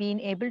have we been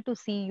able to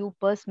see you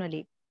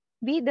personally.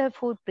 We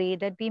therefore pray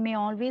that we may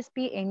always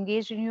be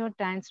engaged in your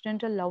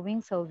transcendental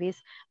loving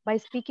service by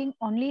speaking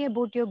only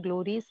about your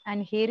glories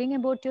and hearing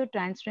about your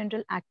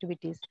transcendental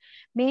activities.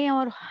 May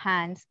our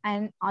hands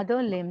and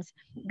other limbs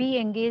be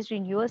engaged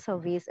in your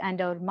service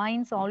and our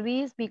minds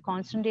always be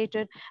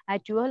concentrated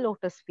at your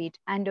lotus feet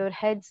and our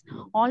heads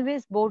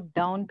always bowed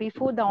down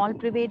before the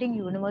all-pervading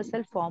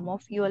universal form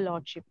of your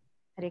Lordship.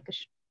 Hare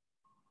Krishna.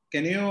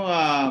 Can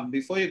you,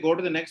 before you go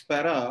to the next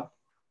para,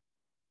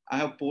 I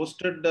have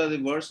posted the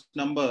verse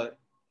number.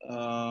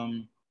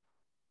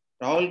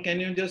 Rahul, can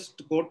you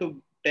just go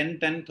to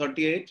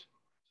 10:10:38?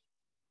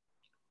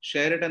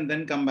 Share it and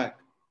then come back.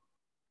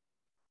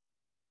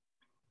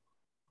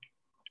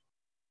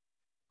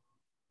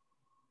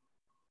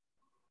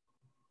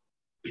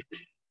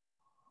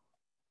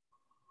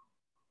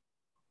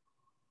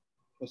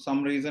 For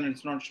some reason,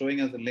 it's not showing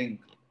as a link.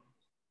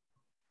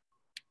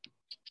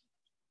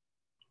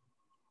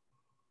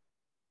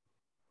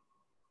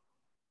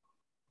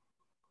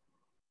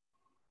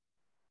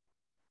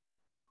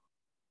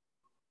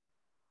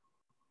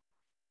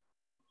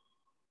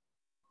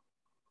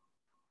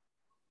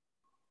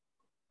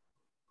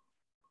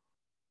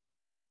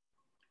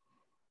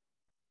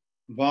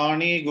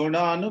 वाणी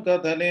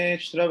गुणानुकथने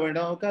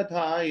श्रवणौ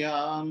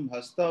कथायां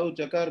हस्तौ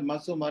च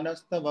कर्मसु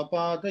मनस्तव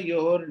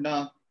पादयोर्न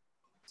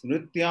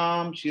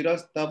स्मृत्यां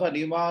शिरस्तव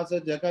निवास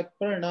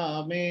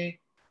जगत्प्रणामे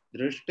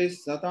दृष्टिः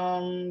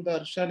सतां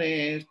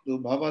दर्शनेस्तु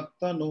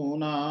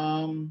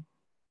भवत्तनूनाम्.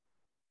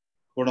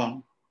 Hold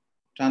on.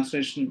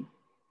 Translation.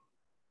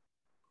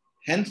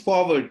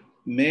 Henceforward,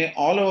 may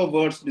all our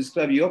words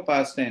describe your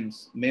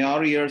pastimes. May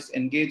our ears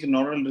engage in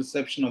oral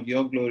reception of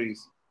your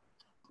glories.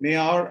 May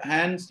our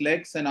hands,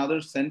 legs, and other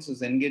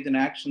senses engage in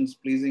actions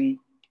pleasing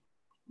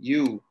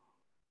you.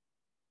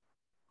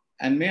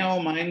 And may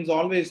our minds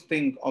always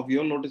think of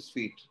your lotus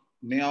feet.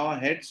 May our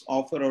heads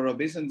offer our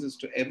obeisances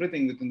to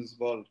everything within this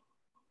world,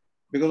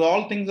 because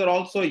all things are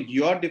also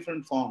your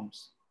different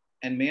forms.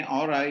 And may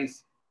our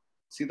eyes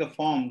see the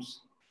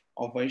forms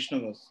of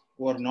Vaishnavas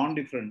who are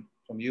non-different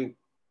from you.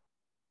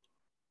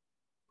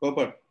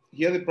 Purport.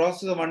 Here the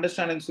process of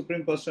understanding the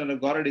Supreme Personality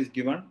of Godhead is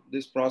given.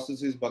 This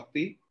process is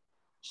bhakti.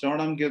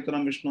 Shravanam,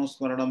 Kirtanam, Vishnu,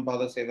 Smaranam,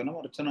 Pada Sevanam,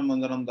 Archanam,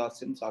 Vandanam,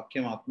 Dasyam,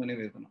 Sakyam, Atmani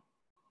Vedanam.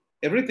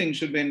 Everything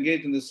should be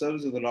engaged in the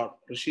service of the Lord.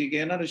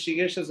 Rishikena,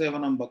 Rishikesha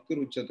Sevanam, Bhakti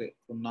Ruchate,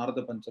 from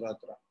Narada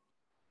Pancharatra.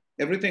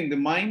 Everything, the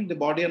mind, the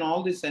body, and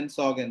all the sense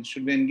organs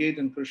should be engaged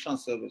in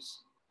Krishna's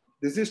service.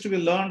 This is to be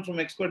learned from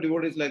expert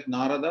devotees like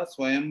Narada,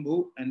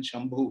 Swayambhu, and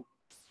Shambhu.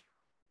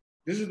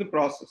 This is the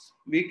process.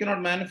 We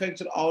cannot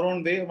manufacture our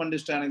own way of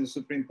understanding the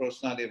Supreme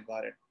Personality of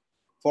Godhead.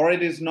 For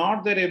it is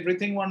not that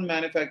everything one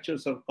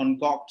manufactures or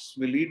concocts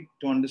will lead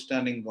to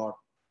understanding God.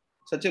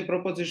 Such a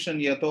proposition,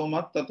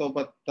 yatomat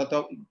jatomat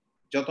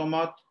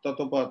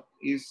tatopat,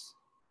 is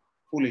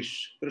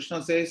foolish.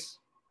 Krishna says,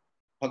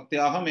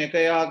 bhaktyaham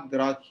ekaya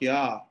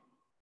grakhya.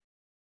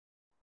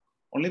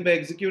 Only by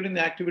executing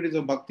the activities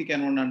of bhakti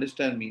can one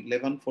understand me.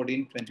 11,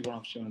 14, 21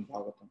 of Srimad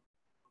Bhagavatam.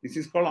 This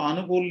is called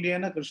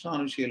anukulyena Krishna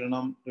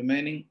anushilanam,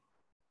 remaining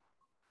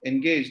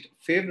engaged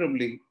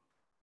favorably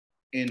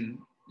in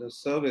the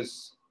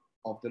service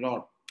of the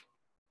Lord.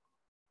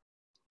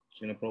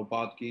 Srila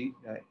Prabhupada ki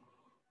jai.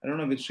 I don't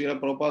know which Srila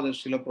Prabhupada is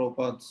Srila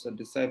Prabhupada's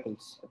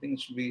disciples. I think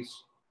it should be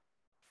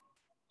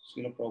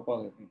Srila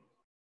Prabhupada, I think.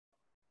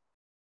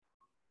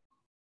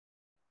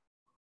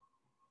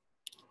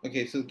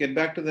 Okay, so get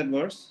back to that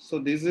verse. So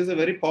this is a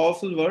very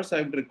powerful verse.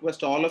 I would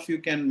request all of you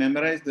can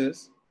memorize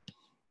this.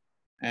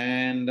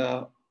 And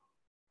this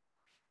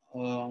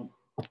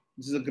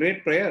is a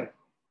great prayer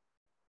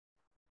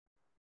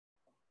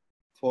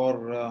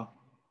for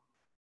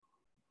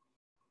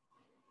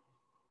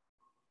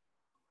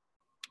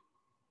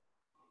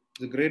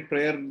it's a great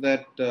prayer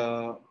that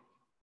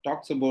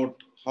talks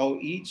about how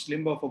each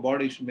limb of a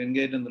body should be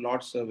engaged in the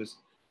Lord's service.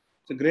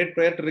 It's a great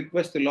prayer to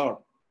request the Lord.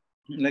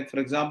 Like, for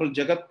example,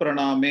 Jagat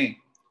Praname.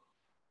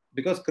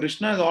 Because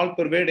Krishna is all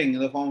pervading in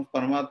the form of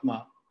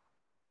Paramatma,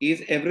 he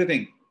is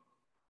everything.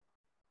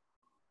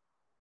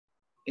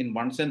 In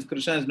one sense,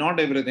 Krishna is not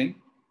everything,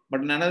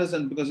 but in another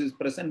sense, because he is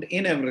present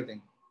in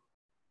everything.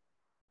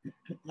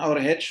 Our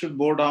head should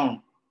bow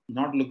down,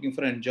 not looking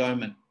for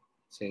enjoyment,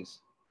 it says.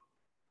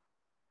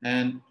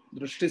 And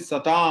Drishti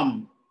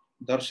Satam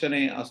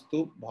Darshane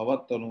Astu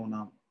Bhavat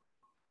Tanunam.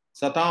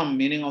 Satam,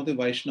 meaning of the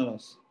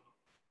Vaishnavas.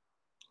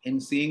 In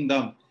seeing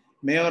them,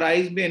 may our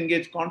eyes be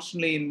engaged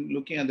constantly in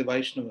looking at the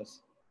Vaishnavas.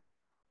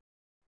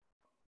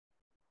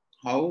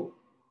 How?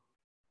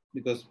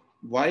 Because,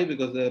 why?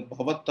 Because the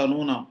Bhavat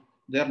Tanunam,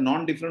 they are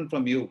non-different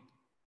from you.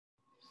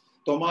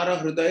 Tomara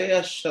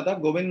Hridaya Shata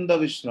Govinda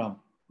Vishram.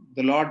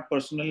 The Lord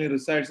personally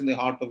resides in the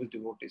heart of his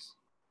devotees.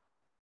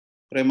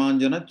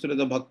 Premanjana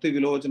Churida Bhakti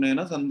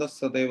Vilochanena Sandas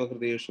Sadeva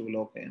Hridayeshu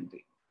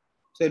Vilokayanti.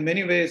 So in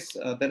many ways,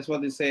 that's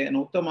what they say. An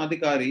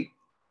Uttamadhikari,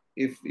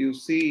 if you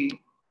see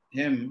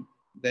him,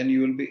 then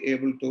you will be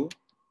able to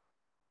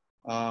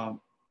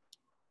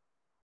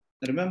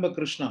remember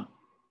Krishna.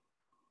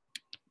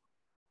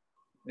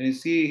 When you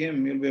see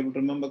him, you'll be able to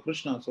remember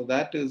Krishna. So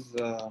that is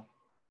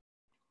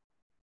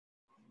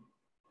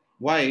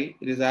why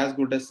it is as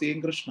good as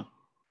seeing Krishna.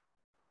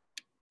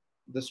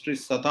 The Sri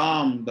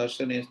Satam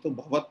Darshanestu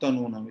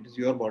Bhavatanunam. It is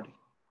your body.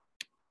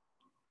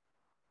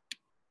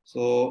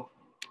 So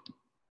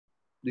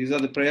these are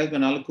the prayers by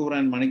Nalakura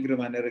and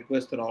Manigriva, and I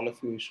request that all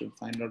of you should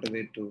find out a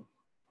way to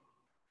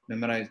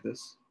memorize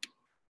this.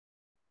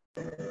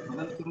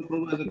 Madan Swarup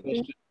Prabhu has a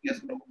question. Yes,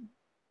 Prabhu.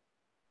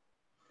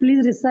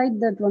 Please recite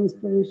that once,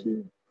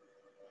 Prabhu.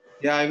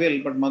 Yeah, I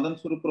will, but Madan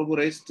Swarup Prabhu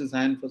raised his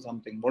hand for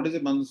something. What is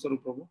it, Madan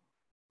Swarup Prabhu?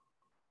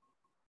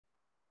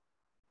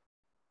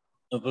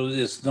 No, Prabhu,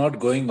 it's not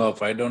going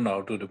off. I don't know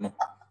how to remove.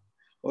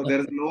 Oh, there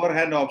is a lower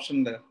hand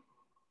option there.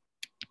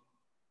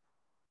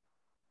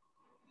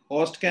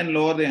 Host can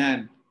lower the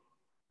hand.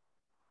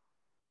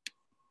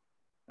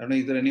 I don't know,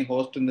 is there any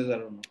host in this? I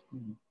don't know.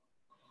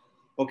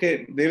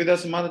 Okay,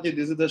 Devidas Mataji,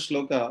 this is the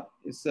shloka.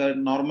 It's a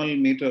normal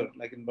meter,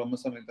 like in Brahma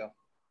Samhita.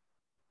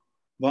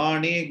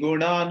 Vani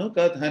Gudanu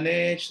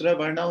Kathane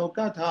Shravanau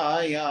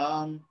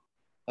Kathayam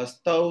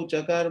Astau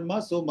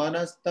Chakarma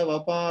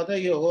Sumanastava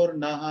Padayor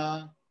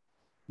Naha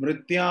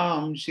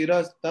Mrityam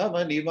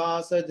Shirastava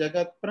Nivasa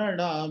Jagat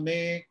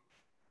Praname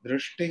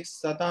Drishti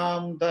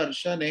Satam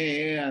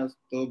Darshane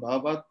Astu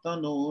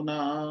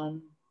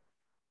Bhavatanunam.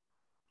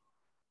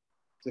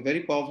 It's a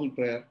very powerful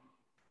prayer.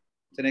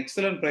 It's an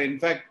excellent prayer. In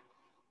fact,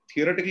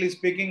 theoretically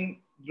speaking,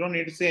 you don't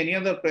need to say any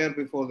other prayer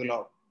before the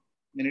Lord.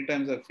 Many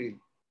times I feel.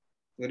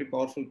 Very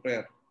powerful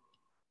prayer.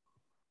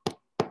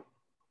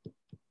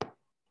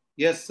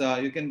 Yes,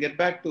 you can get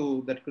back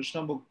to that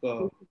Krishna book.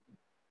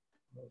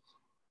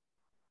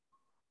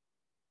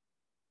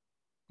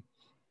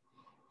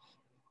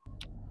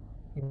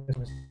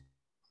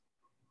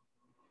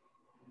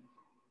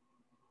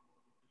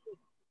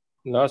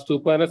 Last two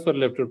paras were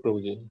left with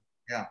Prabhuji.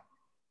 Yeah.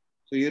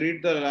 So you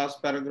read the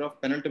last paragraph,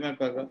 penultimate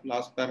paragraph,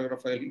 last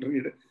paragraph I'll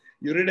read.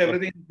 You read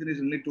everything, finish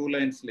only 2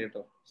 lines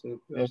later.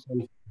 So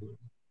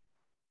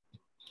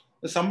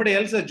somebody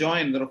else has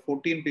joined. There are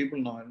 14 people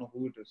now. I don't know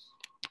who it is.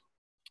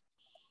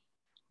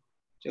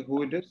 Check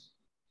who it is.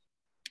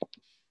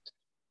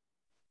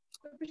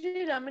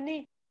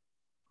 Ramani.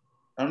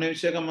 Ramani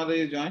Vishaka Mother,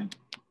 you joined?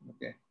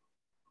 Okay.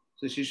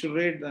 So she should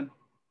read then.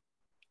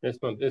 Yes,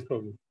 ma'am. Yes,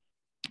 Prabhuji.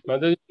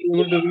 Mother, you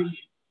will read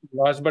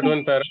last but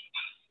one para.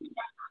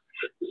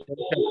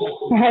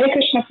 Hare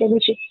Krishna,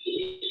 Prabhuji.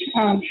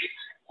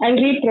 I'll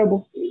read,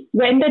 Prabhu.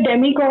 When the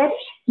demigods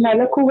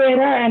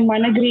Nalakuvera and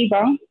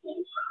Managriva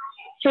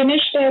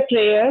finished their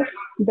prayers,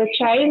 the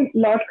child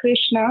Lord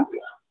Krishna,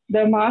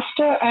 the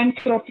master and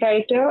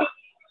proprietor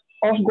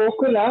of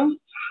Gokula,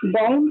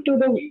 bound to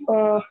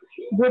the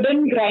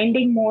wooden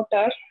grinding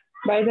mortar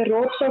by the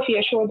ropes of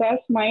Yashoda,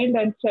 smiled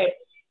and said,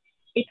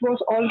 "It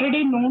was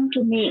already known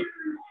to me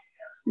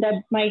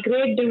that my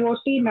great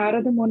devotee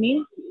Narada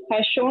Muni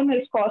has shown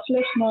his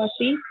causeless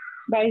mercy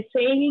by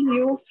saving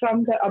you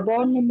from the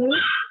abominable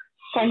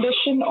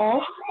condition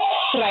of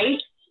pride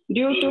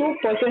due to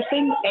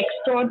possessing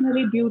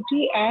extraordinary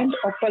beauty and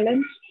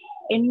opulence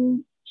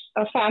in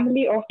a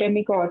family of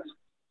demigods.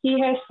 He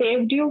has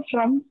saved you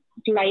from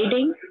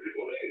gliding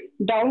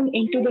down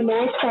into the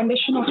lowest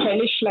condition of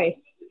hellish life.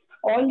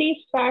 All these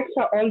facts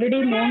are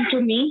already known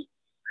to me.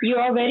 You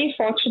are very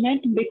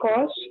fortunate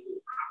because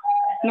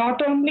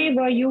not only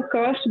were you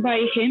cursed by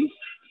him,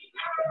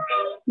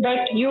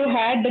 but you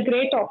had the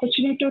great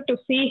opportunity to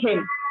see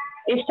him.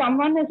 If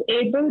someone is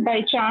able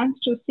by chance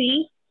to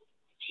see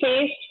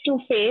face to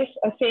face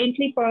a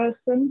saintly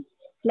person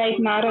like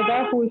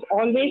Narada, who is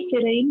always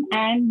serene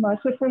and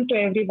merciful to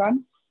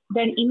everyone,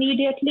 then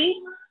immediately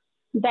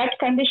that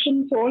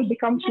conditioned soul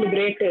becomes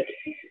liberated.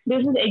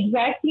 This is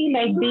exactly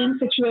like being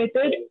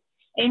situated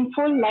in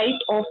full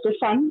light of the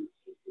sun.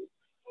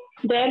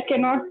 There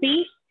cannot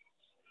be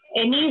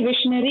any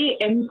visionary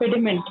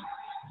impediment.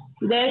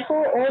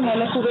 Therefore, O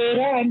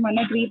Nalakuvera and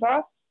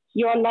Managriva,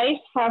 your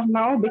lives have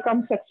now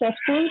become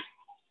successful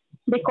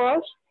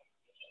because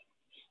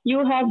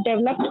you have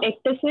developed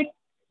ecstatic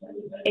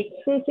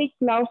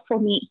love for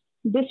me.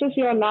 This is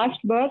your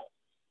last birth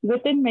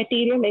within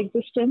material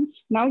existence.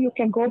 Now you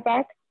can go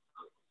back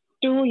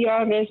to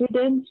your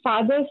residence,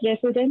 father's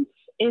residence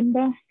in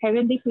the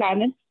heavenly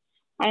planets,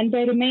 and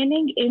by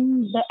remaining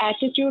in the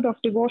attitude of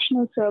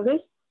devotional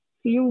service,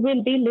 you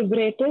will be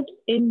liberated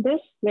in this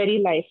very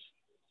life.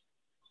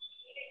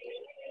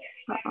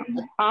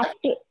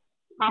 After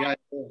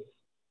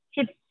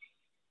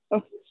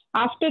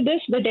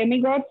this, the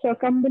demigod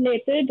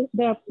circumambulated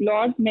the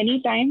Lord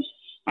many times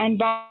and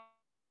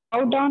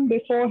bowed down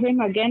before him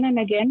again and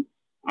again,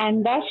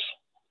 and thus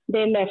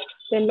they left.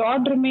 The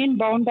Lord remained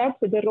bound up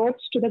with the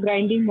ropes to the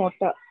grinding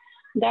mortar.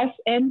 Thus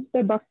ends the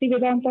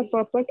Bhaktivedanta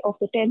purport of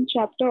the 10th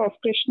chapter of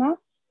Krishna,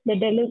 the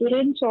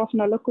deliverance of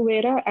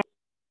Nalakuvera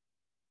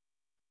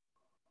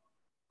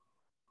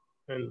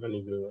and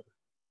Manigriva.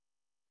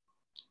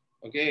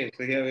 Okay,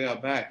 so here we are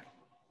back.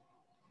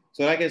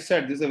 So like I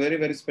said, this is a very,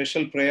 very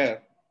special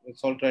prayer.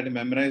 Let's all try to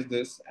memorize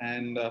this.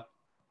 And so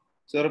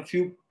there are a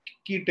few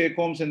key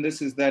take-homes in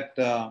this is that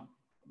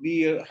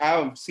we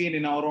have seen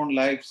in our own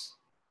lives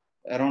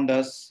around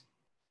us,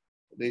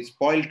 the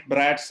spoilt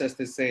brats, as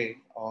they say,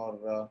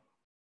 or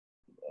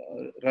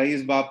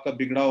Rais Baap ka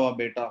bigda hua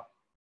beta.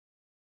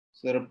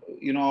 So there are,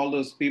 you know, all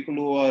those people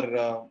who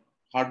are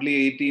hardly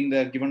 18,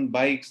 they're given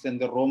bikes and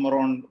they roam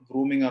around,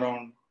 roaming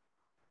around,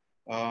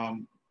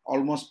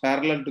 almost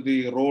parallel to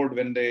the road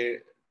when they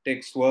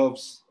take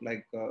swerves,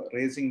 like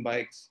racing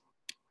bikes.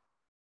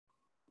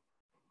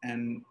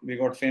 And we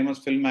got famous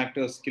film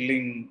actors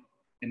killing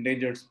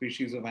endangered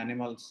species of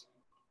animals.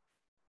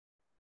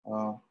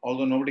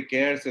 Although nobody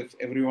cares if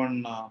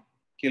everyone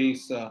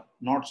kills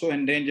not so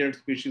endangered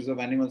species of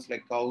animals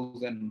like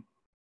cows and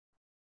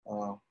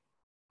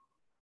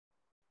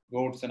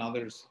goats and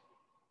others.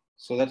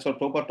 So that's what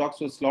Prabhupada talks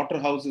with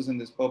slaughterhouses in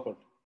this purport.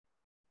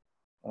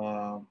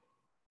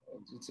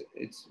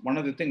 It's one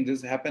of the things,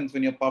 this happens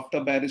when you're puffed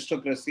up by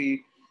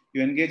aristocracy,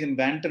 you engage in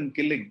wanton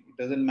killing. It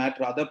doesn't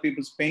matter. Other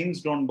people's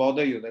pains don't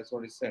bother you. That's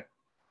what he said.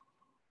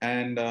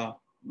 And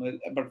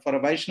but for a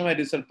Vaishnava, it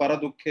is said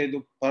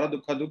paradukha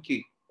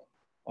dukhi,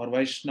 or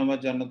Vaishnava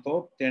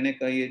janato tene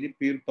kayeji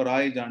pir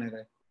parai jane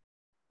rahe.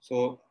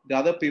 So the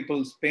other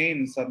people's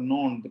pains are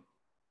known.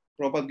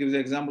 Prabhupada gives the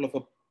example of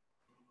a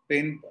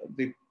pain.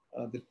 The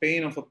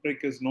pain of a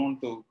prick is known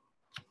to.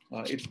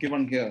 It's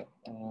given here.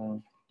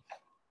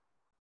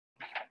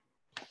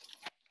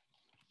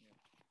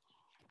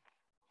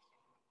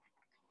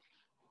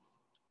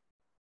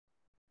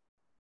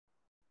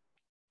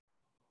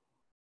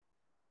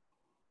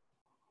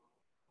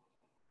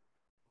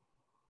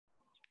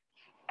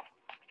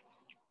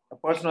 A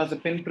person who has a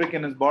pinprick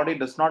in his body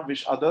does not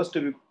wish others to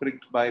be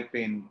pricked by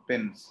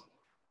pins.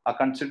 A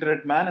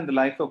considerate man in the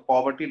life of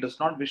poverty does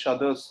not wish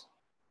others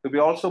to be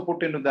also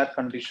put into that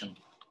condition.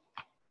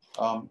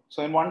 So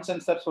in one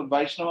sense, that's what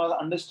Vaishnavas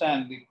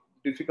understand, the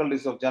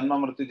difficulties of Janma,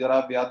 Mrityu,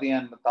 Jara, Vyadhi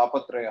and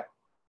Tapatraya.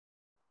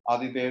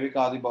 Adi Devika,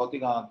 Adi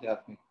Bhautika,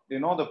 Adhyatmik. They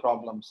know the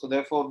problem. So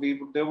therefore,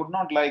 they would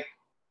not like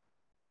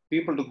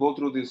people to go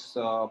through this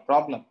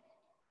problem.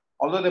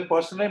 Although they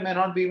personally may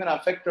not be even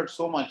affected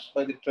so much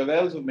by the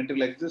travails of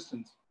material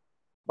existence,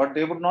 but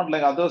they would not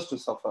like others to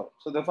suffer.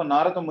 So therefore,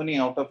 Narada Muni,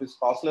 out of his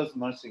causeless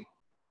mercy,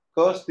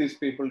 cursed these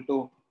people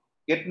to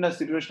get in a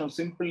situation of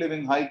simple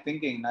living, high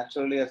thinking.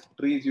 Naturally, as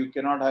trees, you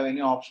cannot have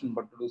any option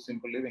but to do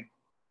simple living.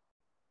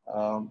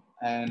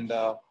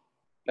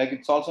 Like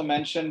it's also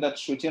mentioned that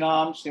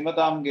Shuchinam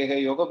Srimatam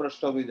Gehe Yoga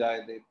Brashto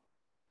Vijayade.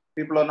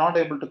 People are not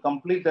able to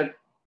complete that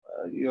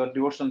your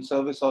devotional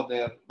service or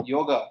their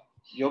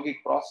yogic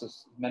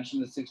process.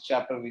 Mentioned in the 6th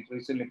chapter we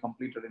recently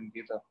completed in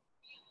Gita.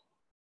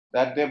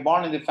 That they're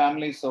born in the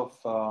families of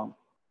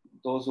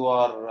those who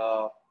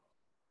are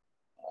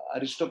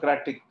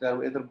aristocratic.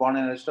 They're either born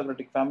in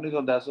aristocratic families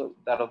or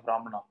that of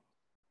Brahmana.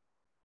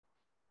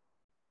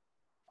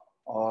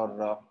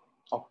 Or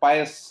of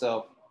pious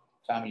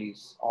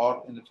families or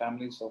in the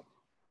families of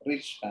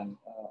rich and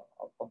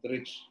of the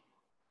rich.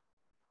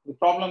 The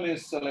problem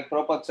is, like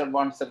Prabhupada said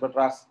once, but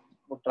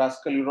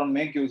rascal, you don't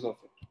make use of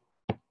it.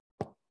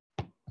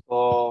 So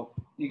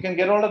you can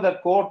get hold of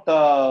that quote,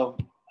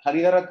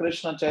 Harihara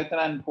Krishna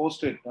Chaitanya, and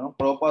post it. You know,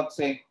 Prabhupada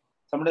saying,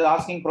 somebody is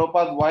asking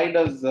Prabhupada, why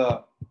does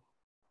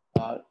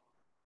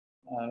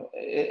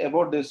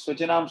about this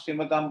Swachinam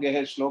Srimatam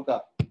Gehe Shloka,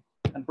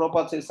 and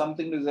Prabhupada says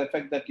something to the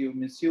effect that you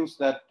misuse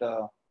that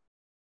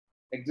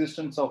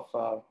existence of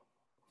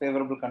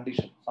favorable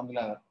condition, something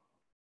like that.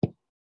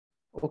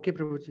 Okay,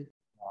 Prabhuji.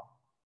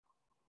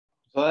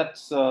 So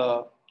that's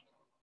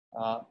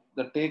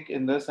the take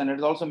in this, and it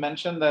is also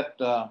mentioned that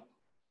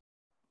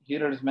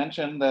here it is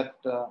mentioned that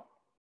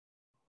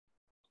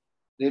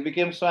they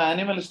became so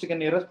animalistic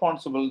and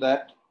irresponsible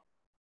that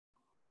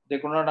they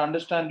could not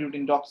understand due to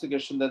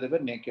intoxication that they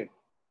were naked.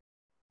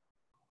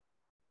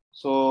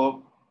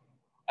 So,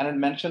 and it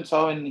mentions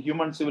how in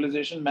human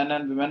civilization, men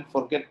and women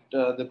forget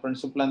the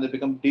principle and they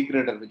become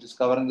degraded, which is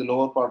covering the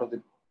lower part of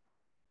the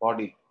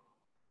body.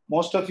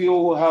 Most of you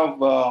who have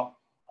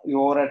you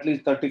are at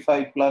least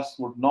 35 plus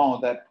would know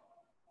that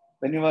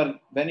when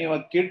you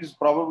were kids,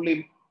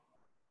 probably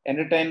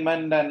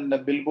entertainment and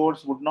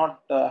billboards would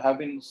not have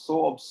been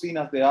so obscene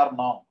as they are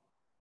now.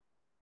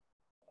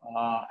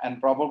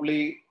 And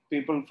probably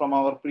people from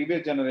our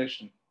previous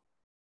generation,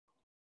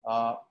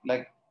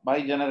 like my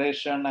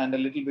generation and a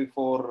little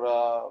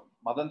before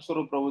Madan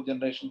Swarup Prabhu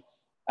generation,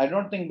 I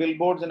don't think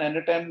billboards and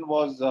entertainment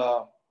was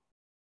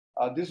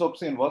this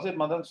obscene. Was it,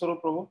 Madan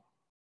Swarup Prabhu?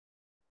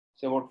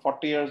 Say about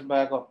 40 years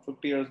back or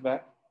 50 years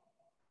back?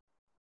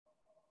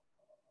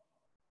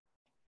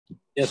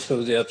 Yes,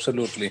 Prabhuji,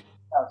 absolutely.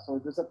 Yeah, so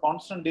it is a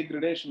constant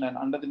degradation, and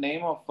under the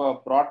name of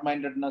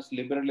broad-mindedness,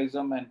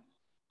 liberalism, and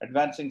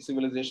advancing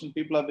civilization,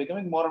 people are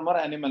becoming more and more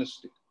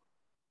animalistic.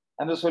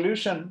 And the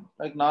solution,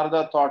 like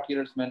Narada thought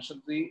here, it's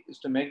mentioned, is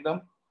to make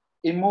them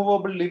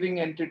immovable living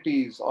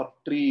entities or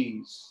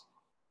trees.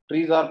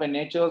 Trees are by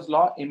nature's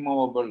law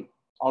immovable.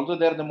 Although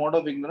they are the mode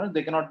of ignorance,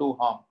 they cannot do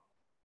harm.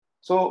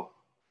 So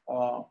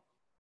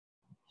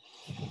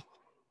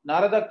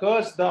Narada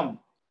cursed them,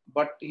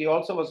 but he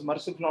also was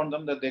merciful on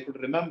them that they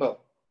could remember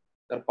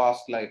their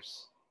past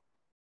lives.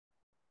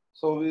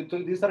 So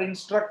these are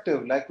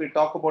instructive, like we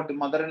talk about the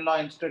mother-in-law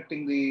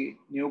instructing the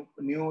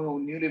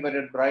newly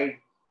wedded bride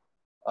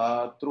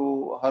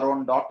through her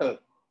own daughter.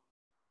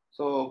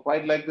 So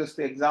quite like this,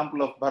 the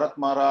example of Bharat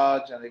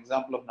Maharaj and the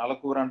example of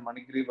Nalakura and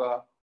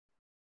Manigriva.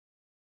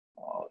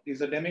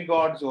 These are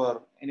demigods who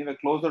are anyway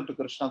closer to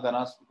Krishna than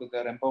us because they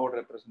are empowered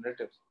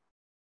representatives.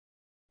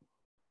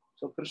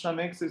 So Krishna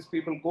makes these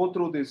people go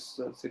through this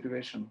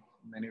situation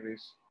in many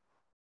ways.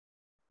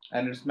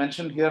 And it's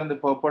mentioned here in the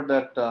purport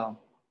that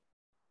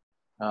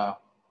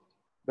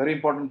very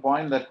important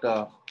point that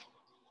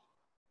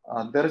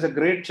there is a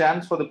great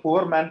chance for the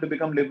poor man to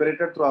become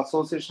liberated through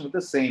association with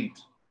a saint.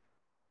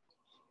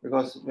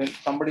 Because when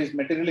somebody is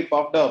materially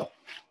puffed up,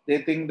 they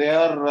think they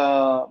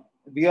are,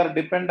 we are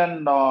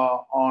dependent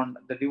on,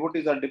 the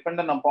devotees are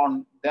dependent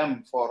upon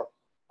them for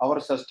our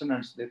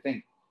sustenance, they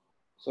think.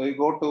 So you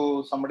go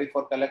to somebody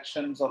for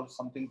collections or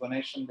something,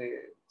 donation, they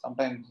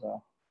sometimes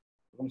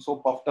become so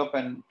puffed up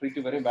and treat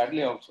you very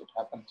badly also, it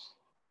happens.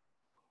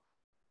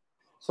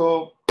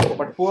 So,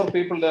 but poor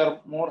people, they are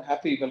more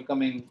happy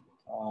welcoming.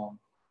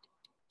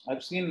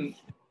 I've seen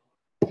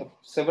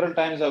several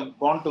times I've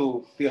gone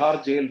to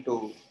Tihar jail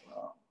to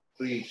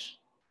preach,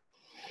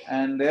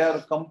 and they are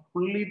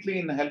completely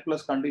in a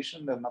helpless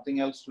condition. They have nothing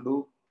else to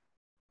do.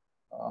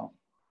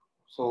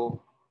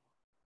 So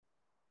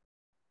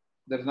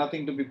there's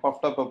nothing to be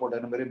puffed up about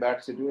in a very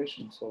bad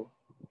situation. So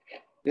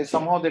they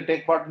somehow they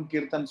take part in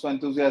kirtan so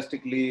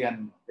enthusiastically,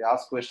 and they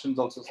ask questions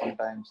also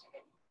sometimes.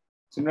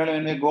 Similarly,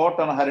 when we go out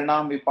on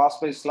Harinam, we pass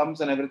by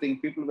slums and everything,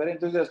 people very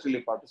enthusiastically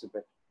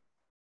participate.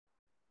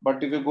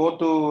 But if you go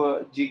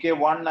to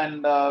GK1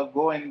 and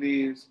go in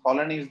the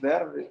colonies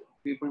there,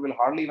 people will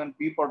hardly even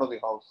peep out of the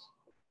house.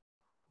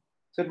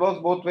 So it works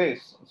both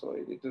ways. So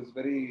it is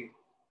very,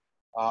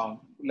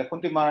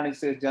 Lakunti Maharani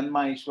says,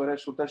 Janma Ishwara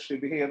Shuta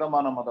Shribihi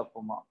Yadamana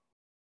Madapuma.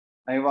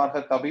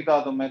 Naivarha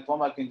Tabita Dume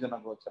Toma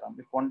Kinjana Gocharam.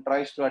 If one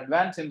tries to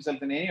advance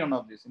himself in any one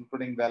of these,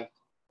 including wealth,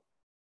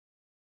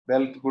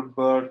 good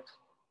birth,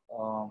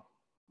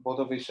 both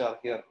of which are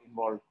here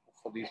involved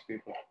for these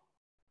people.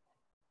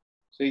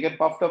 So you get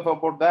puffed up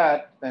about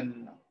that,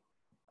 then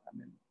I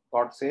mean,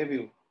 God save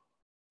you.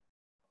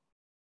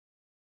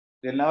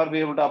 They'll never be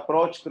able to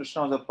approach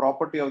Krishna as a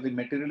property of the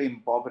materially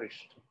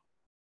impoverished.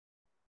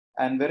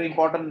 And very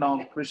important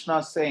now, Krishna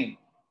is saying,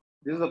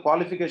 this is the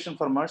qualification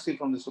for mercy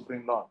from the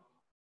Supreme Lord.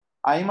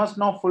 I must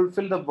now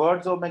fulfill the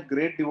words of my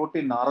great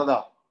devotee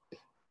Narada.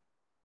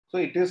 So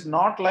it is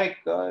not like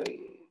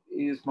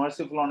he is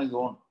merciful on his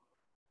own.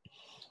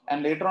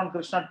 And later on,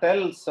 Krishna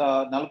tells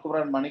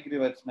Nalakura and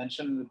Manigriva, it's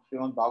mentioned in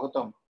Srimad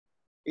Bhagavatam,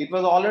 it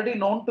was already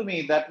known to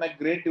me that my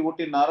great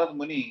devotee Narad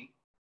Muni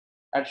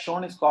had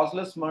shown his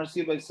causeless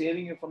mercy by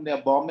saving you from the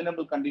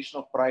abominable condition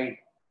of pride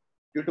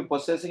due to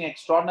possessing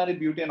extraordinary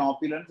beauty and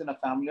opulence in a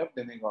family of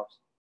demigods.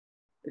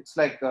 it's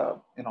like,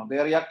 they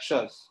are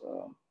yakshas.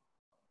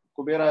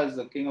 Kubera is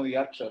the king of the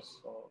yakshas.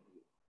 So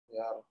they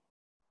are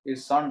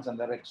his sons and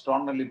they're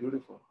extraordinarily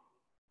beautiful.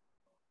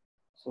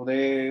 So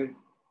they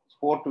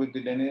sport with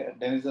the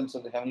denizens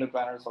of the heavenly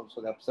planets,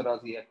 also the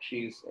Apsaras, the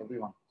Yakshis,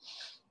 everyone.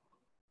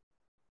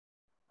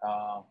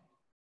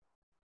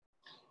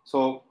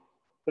 So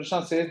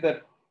Krishna says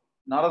that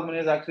Narad Muni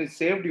has actually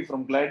saved you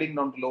from gliding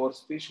down to lower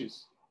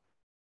species.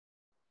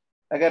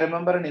 Like I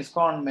remember in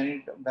ISKCON,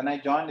 when I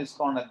joined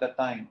ISKCON at that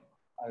time,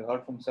 I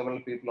heard from several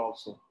people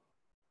also.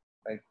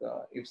 Like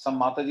if some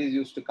Matajis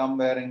used to come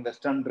wearing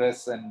Western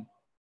dress and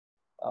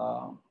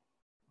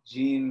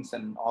jeans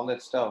and all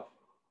that stuff,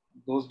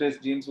 those days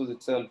jeans was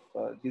itself,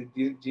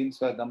 jeans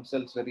were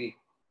themselves very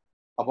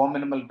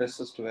abominable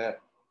dresses to wear.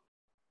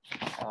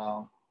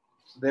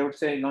 So they would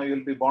say, no,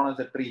 you'll be born as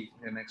a tree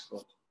in the next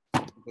birth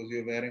because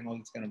you're wearing all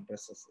these kind of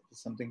dresses.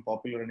 It's something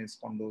popular in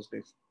ISKCON those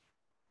days.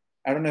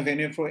 I don't know if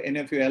any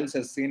of you else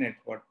has seen it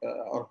but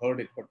or heard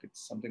it, but it's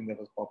something that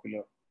was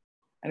popular.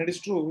 And it is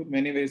true in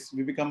many ways.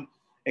 We become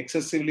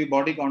excessively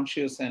body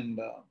conscious and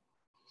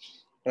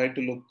try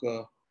to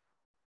look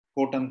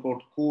quote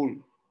unquote cool.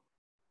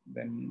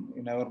 Then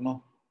you never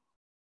know.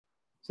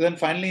 So then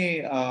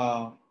finally,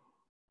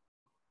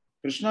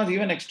 Krishna is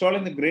even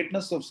extolling the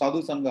greatness of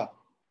Sadhu Sangha.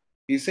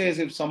 He says,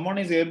 if someone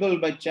is able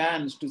by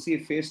chance to see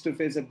face to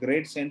face a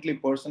great saintly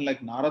person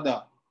like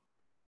Narada,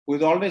 who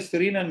is always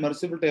serene and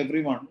merciful to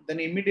everyone, then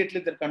immediately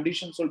their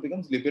conditioned soul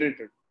becomes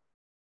liberated.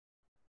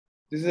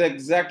 This is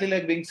exactly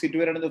like being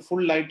situated in the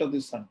full light of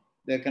the sun.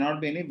 There cannot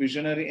be any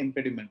visionary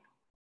impediment.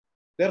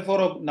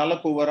 Therefore,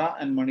 Nalakuvara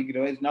and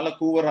Manigriva is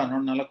Nalakuvara,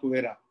 not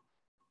Nalakuvera.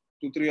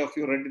 2-3 of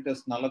you read it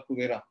as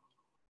Nalakuvera.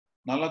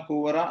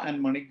 Nalakuvara and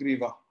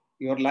Manigriva.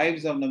 Your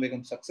lives have now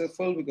become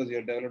successful because you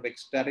have developed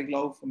ecstatic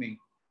love for me.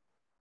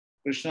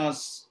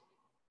 Krishna's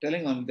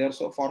telling them they are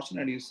so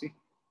fortunate, you see.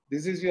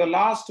 This is your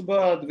last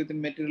birth within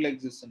material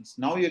existence.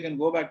 Now you can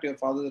go back to your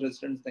father's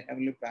residence, the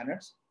heavenly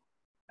planets,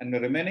 and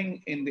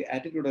remaining in the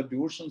attitude of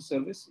devotional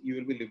service, you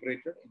will be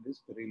liberated in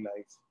this very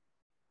life.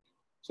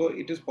 So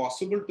it is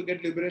possible to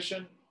get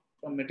liberation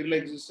from material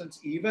existence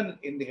even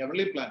in the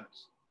heavenly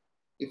planets.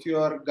 If you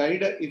are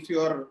guided, if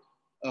you are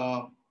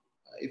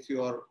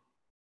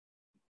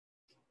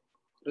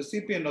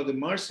recipient of the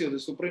mercy of the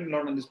Supreme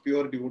Lord and his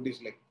pure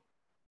devotees like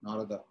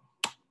Narada.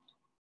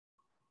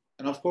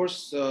 And of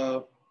course,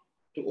 to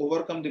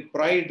overcome the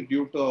pride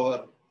due to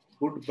our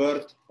good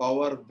birth,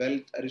 power,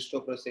 wealth,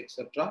 aristocracy,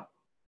 etc.,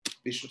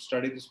 we should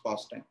study this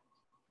pastime.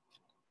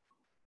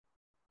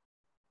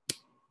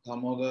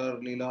 Damodar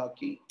Leela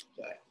ki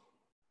jai.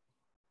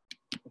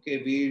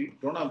 Okay, we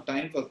don't have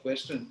time for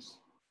questions.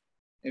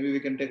 Maybe we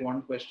can take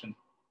one question.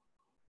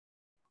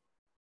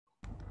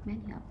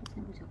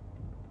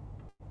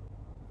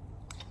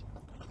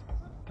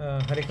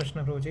 Hare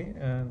Krishna Prabhuji,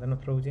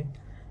 Dhanut Prabhuji.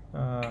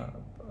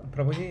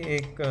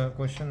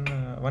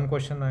 Prabhuji, one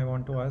question I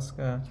want to ask.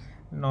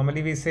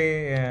 Normally we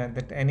say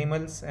that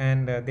animals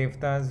and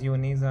devtas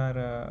yonis are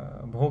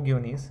bhog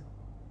yonis.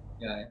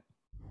 Yeah.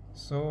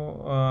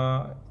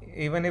 So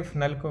even if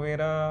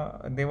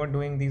Nalkuvera, they were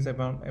doing these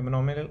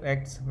abnormal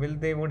acts,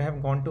 they would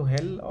have gone to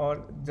hell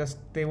or just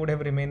they would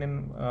have remained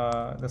in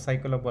the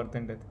cycle of birth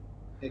and death?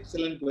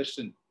 Excellent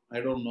question. I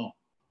don't know.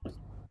 I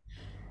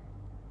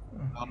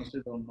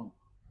honestly don't know.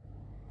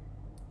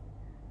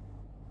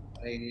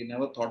 I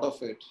never thought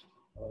of it.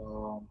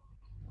 I'll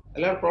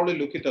have to probably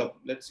look it up.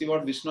 Let's see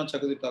what Vishnu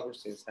Chakravarti Thakur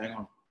says. Hang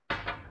on.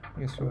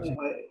 Yes,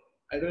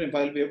 I don't know if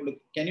I'll be able to.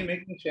 Can you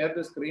make me share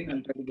the screen?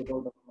 I'll try to get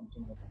out of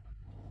something like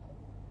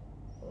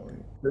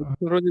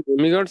Prabhuji,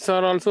 demigods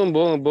are also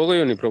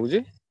Bhogayoni,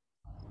 Prabhuji.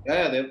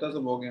 Yeah, Devatas are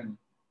Bhogayoni.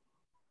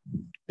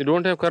 They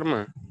don't have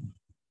karma.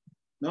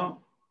 No.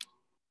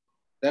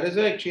 That is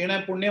why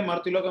Kshina Punya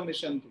Martiloka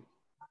Mishanti.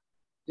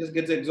 Just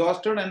gets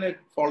exhausted and they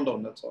fall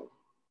down. That's all.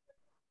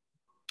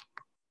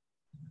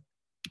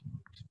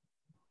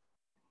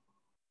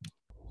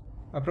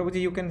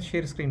 Prabhuji, you can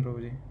share screen,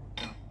 Prabhuji.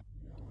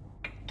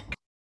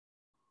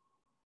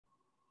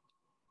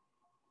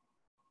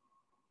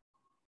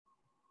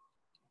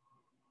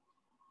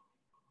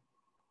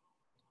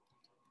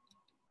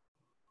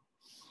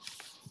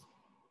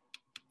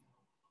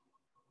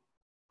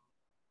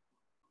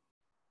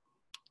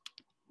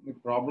 The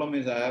problem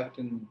is I have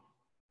in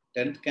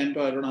 10th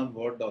canto, I don't have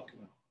Word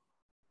document.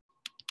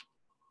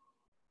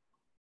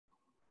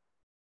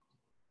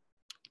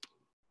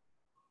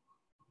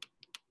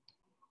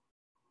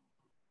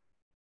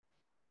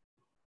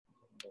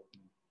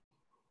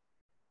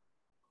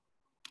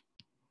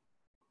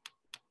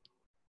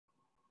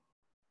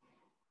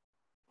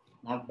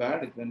 Not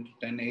bad, it went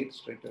to 10.8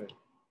 straight away.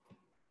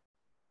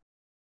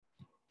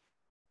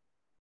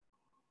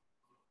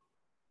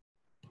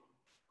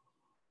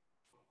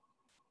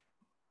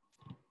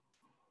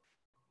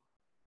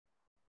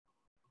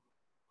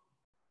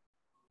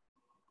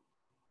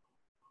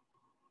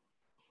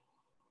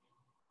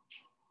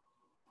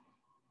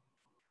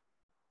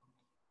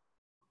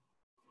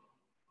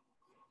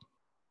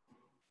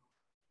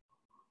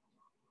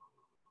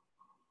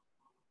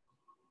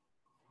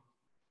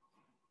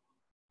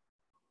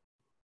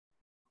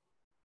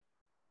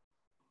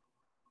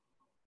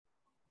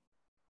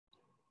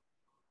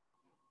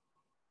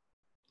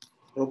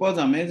 Prabhupada is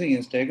amazing.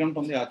 He's taken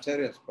from the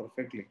Acharyas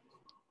perfectly.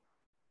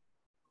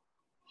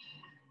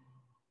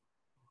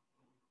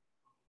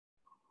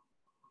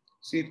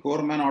 See,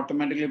 core man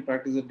automatically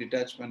practices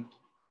detachment.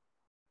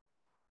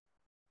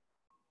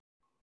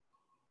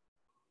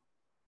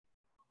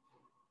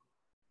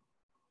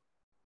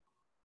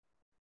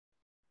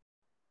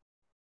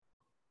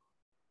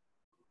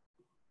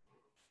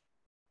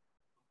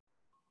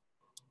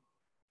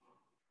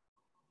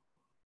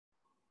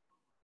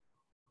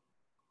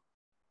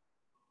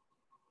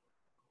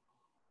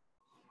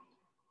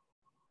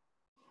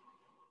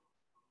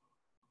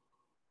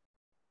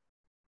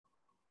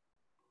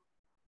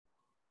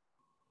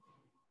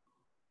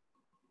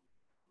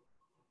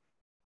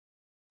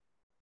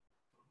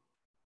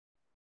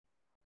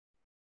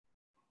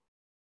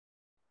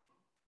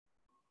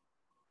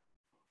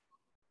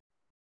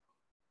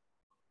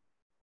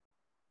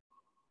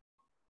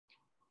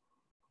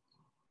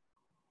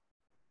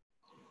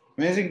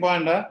 Amazing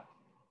point, huh?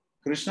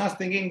 Krishna's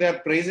thinking they are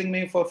praising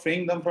me for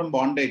freeing them from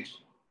bondage.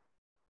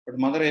 But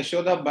Mother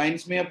Yashoda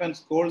binds me up and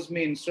scolds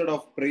me instead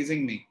of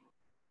praising me.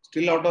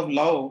 Still out of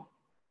love,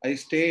 I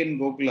stay in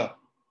Gokula.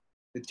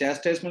 The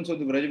chastisements of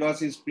the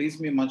Vrajavasis please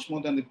me much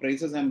more than the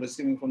praises I am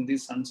receiving from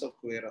these sons of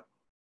Kuvera.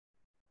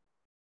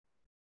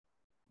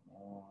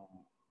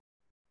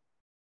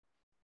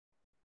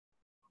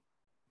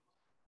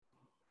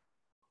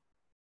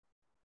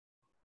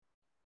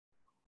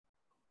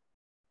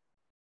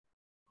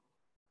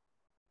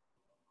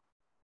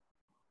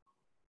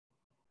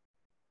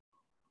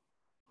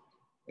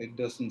 It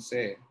doesn't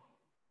say.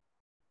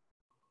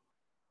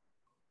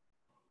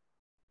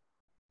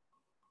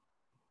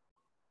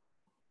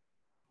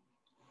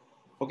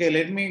 Okay,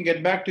 let me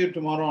get back to you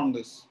tomorrow on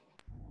this.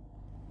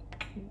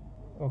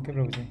 Okay,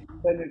 Prabhuji.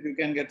 Then if you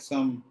can get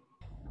some.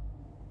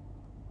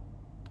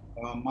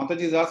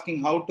 Mataji is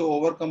asking how to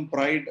overcome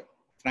pride.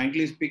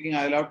 Frankly speaking,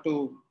 I'll have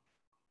to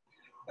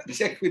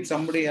check with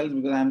somebody else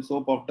because I'm so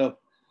puffed up.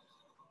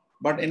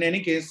 But in any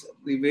case,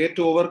 the way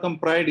to overcome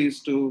pride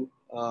is to,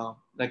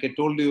 like I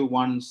told you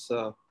once,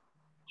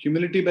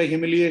 humility by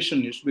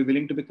humiliation. You should be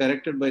willing to be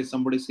corrected by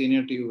somebody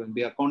senior to you and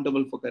be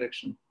accountable for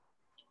correction.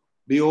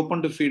 Be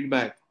open to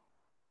feedback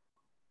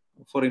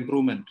for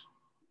improvement.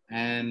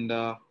 And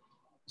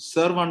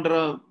serve under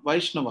a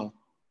Vaishnava.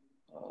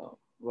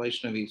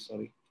 Vaishnavi,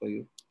 sorry for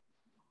you.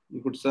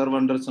 You could serve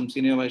under some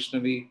senior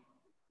Vaishnavi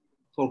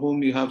for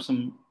whom you have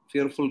some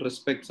fearful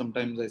respect,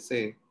 sometimes I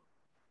say.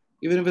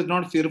 Even if it's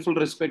not fearful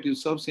respect, you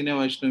serve senior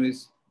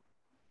Vaishnavis.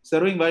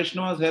 Serving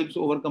Vaishnavas helps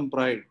overcome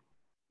pride.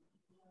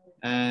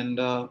 And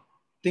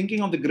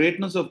thinking of the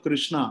greatness of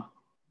Krishna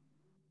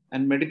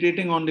and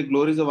meditating on the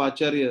glories of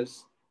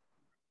Acharyas,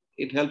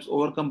 it helps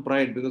overcome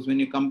pride, because when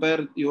you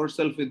compare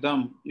yourself with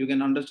them, you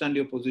can understand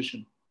your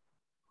position,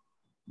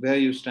 where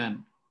you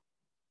stand.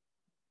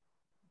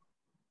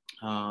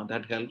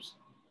 That helps.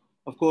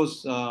 Of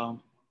course,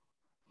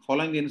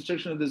 following the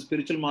instruction of the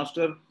spiritual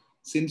master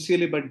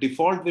sincerely by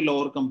default will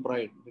overcome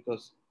pride,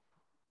 because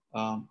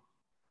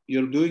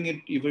you're doing it,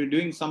 if you're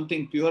doing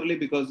something purely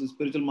because the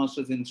spiritual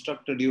master has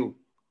instructed you,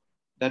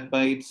 that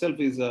by itself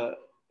is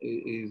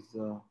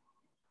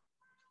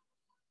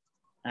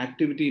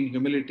activity in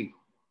humility,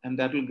 and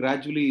that will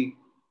gradually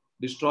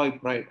destroy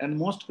pride. And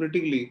most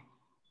critically,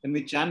 when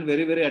we chant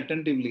very, very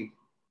attentively,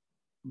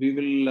 we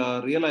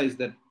will realize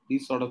that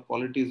these sort of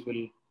qualities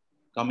will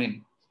come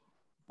in.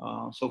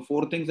 So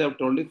 4 things I've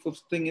told you.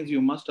 5th thing is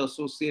you must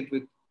associate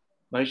with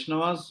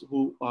Vaishnavas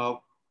who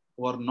are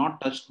not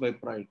touched by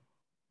pride.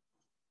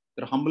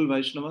 They're humble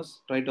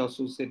Vaishnavas, try to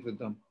associate with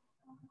them.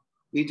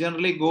 We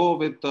generally go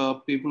with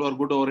people who are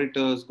good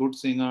orators, good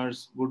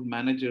singers, good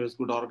managers,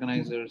 good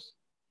organizers,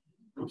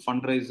 good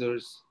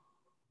fundraisers,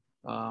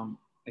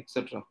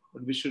 etc.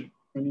 But we should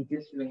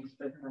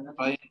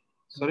try,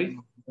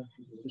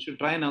 we should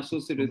try and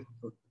associate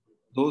with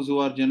those who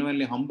are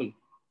genuinely humble.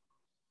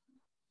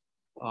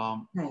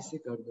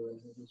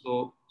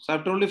 So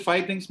I've told you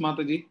 5 things,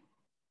 Mataji.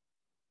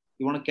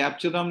 You want to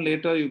capture them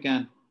later, you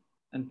can,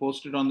 and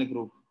post it on the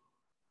group.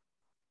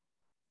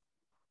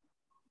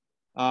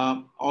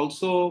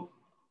 Also,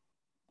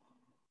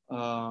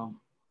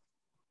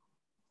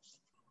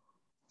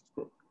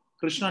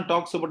 Krishna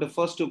talks about the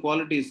first 2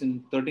 qualities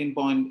in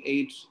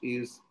 13.8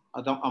 is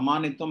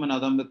Amanitvam and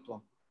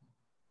Adambitvam.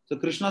 So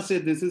Krishna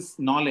says this is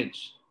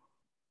knowledge.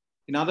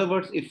 In other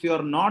words, if you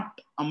are not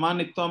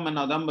Amanitvam and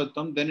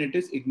Adambitvam, then it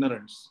is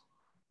ignorance.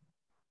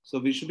 So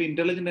we should be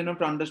intelligent enough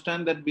to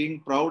understand that being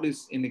proud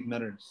is in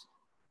ignorance.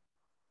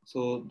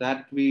 So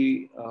that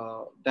way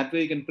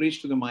you can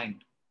preach to the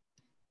mind.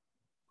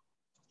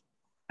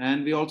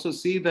 And we also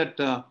see that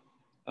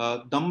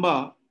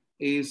Damba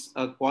is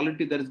a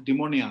quality that is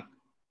demoniac.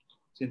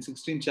 So in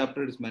 16th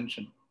chapter it is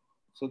mentioned.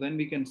 So then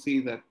we can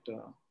see that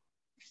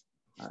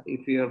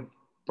if we are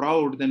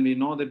proud, then we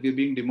know that we are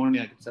being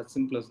demoniac. It's as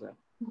simple as that.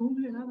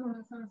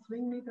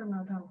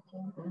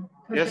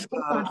 Yes,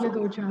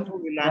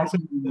 we'll answer.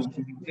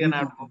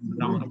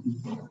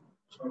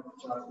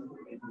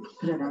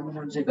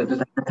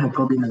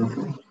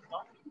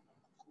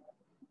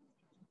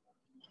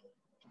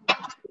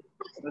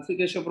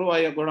 Rasikesha Prabhu, I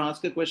am going to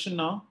ask a question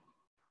now.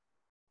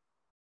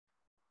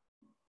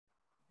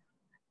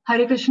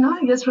 Hare Krishna.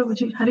 Yes,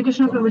 Prabhuji. Hare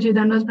Krishna, Prabhuji.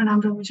 Dandas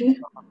Pranam, Prabhuji.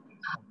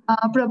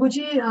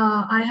 Prabhuji,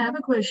 I have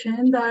a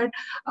question that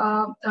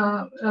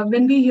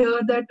when we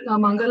hear that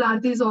Mangal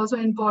Aarti is also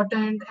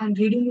important and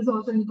reading is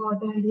also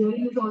important,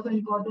 hearing is also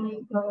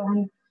important,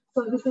 and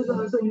service is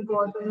also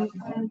important.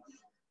 And,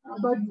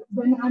 but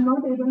when I'm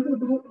not able to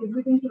do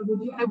everything,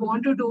 Prabhuji, I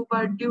want to do,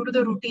 but due to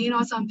the routine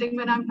or something,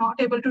 when I'm not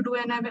able to do,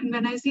 and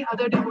when I see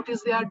other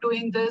devotees, they are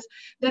doing this,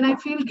 then I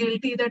feel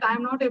guilty that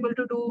I'm not able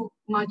to do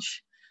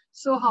much.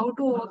 So how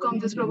to overcome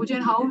this, Prabhuji,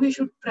 and how we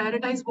should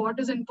prioritize what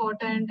is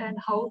important and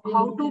how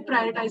to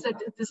prioritize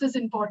that this is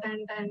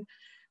important, and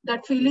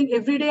that feeling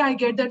every day I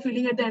get that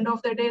feeling at the end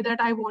of the day that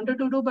I wanted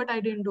to do, but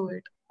I didn't do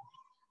it.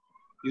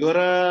 You're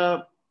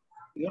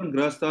in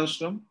Grihastha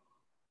Ashram.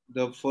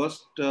 The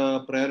first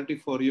priority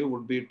for you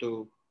would be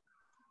to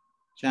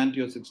chant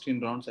your 16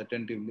 rounds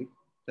attentively.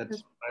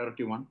 That's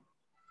priority 1.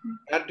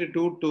 Priority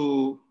 2,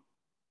 to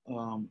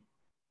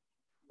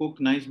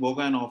cook nice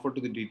bhoga and offer to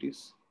the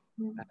deities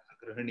as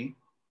a grihani.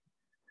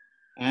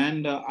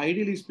 And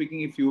ideally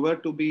speaking, if you were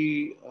to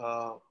be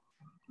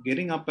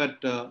getting up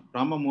at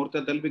Brahma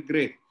Muhurta, that'll be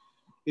great.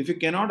 If you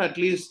cannot, at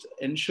least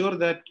ensure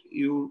that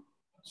you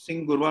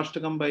sing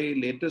Gurvashtakam by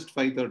latest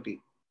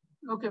 5:30.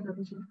 Okay,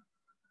 Prabhuji.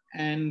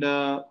 And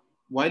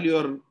while you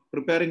are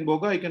preparing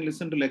bhoga, you can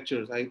listen to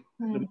lectures. I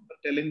remember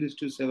telling this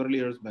to you several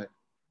years back.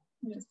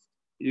 Yes.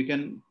 You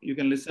can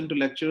listen to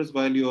lectures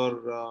while you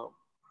are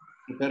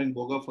preparing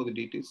bhoga for the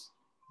deities.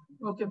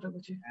 Okay,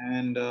 Prabhuji.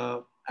 And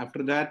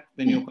after that,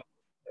 when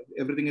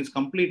everything is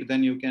complete,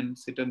 then you can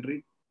sit and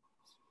read.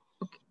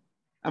 Okay.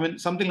 I mean,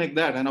 something like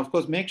that. And of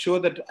course, make sure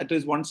that at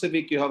least once a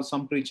week you have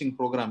some preaching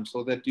program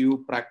so that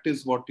you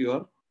practice what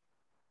you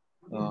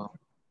are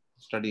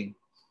studying.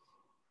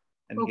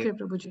 And okay,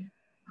 Prabhuji.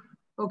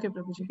 Okay,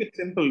 Prabhuji. Keep it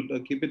simple.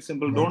 Keep it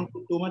simple. Don't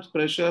put too much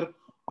pressure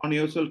on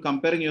yourself,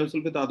 comparing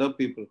yourself with other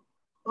people.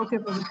 Okay,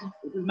 Prabhuji.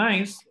 It is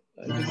nice.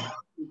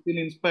 You feel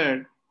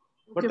inspired.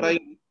 But Okay, try.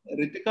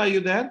 Ritika, are you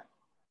there?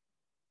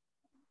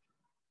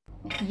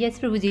 Yes,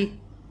 Prabhuji.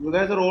 You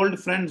guys are old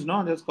friends,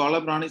 no? Just call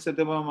up Rani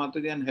Satyabhama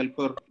Mataji and help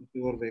her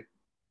your way.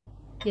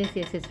 Yes,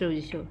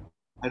 Prabhuji, sure.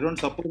 I don't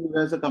suppose you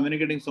guys are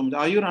communicating so much.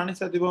 Are you Rani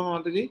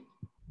Satyabhama Mataji?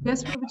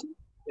 Yes, Prabhuji.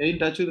 Are you in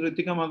touch with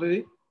Ritika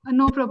Mataji?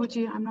 No,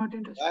 Prabhuji, I'm not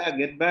in touch. Yeah,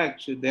 get back.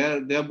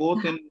 They are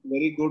both in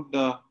very good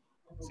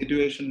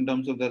situation in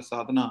terms of their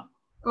sadhana.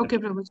 Okay,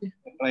 Prabhuji.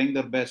 They're trying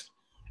their best.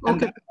 And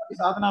Okay. that's what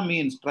sadhana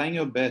means, trying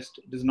your best.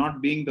 It is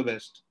not being the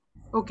best.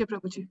 Okay,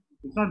 Prabhuji.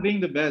 It's not being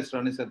the best,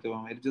 Rani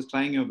Satyabhama. It's just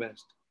trying your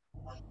best.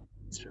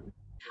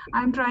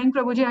 I'm trying,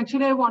 Prabhuji.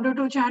 Actually, I wanted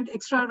to chant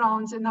extra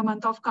rounds in the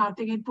month of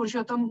Kartik. In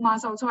Purushottam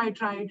Mas also I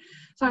tried.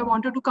 So I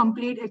wanted to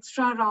complete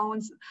extra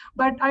rounds.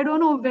 But I don't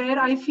know where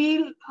I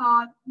feel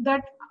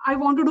that I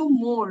want to do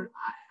more.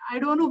 I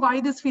don't know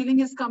why this feeling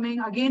is coming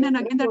again and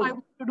again that I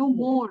want to do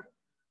more.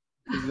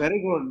 It's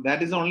very good.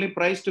 That is the only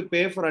price to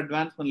pay for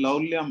advancement.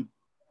 Laulyam.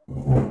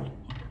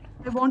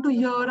 I want to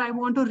hear, I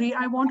want to read,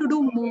 I want to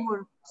do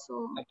more.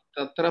 So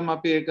Tatram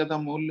api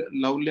ekadam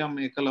laulyam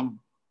ekalam.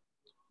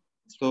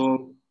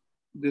 So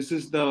this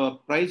is the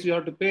price you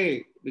have to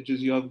pay, which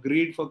is you have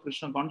greed for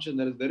Krishna consciousness.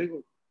 That is very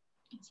good.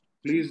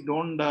 Please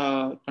don't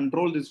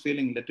control this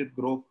feeling. Let it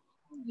grow.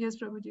 Yes,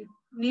 Prabhuji.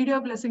 Need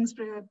your blessings,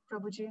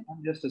 Prabhuji.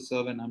 I'm just a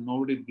servant. I'm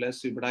nobody to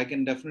bless you, but I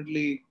can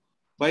definitely.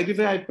 By the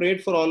way, I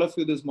prayed for all of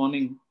you this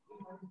morning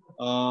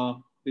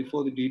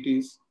before the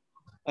deities.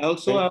 I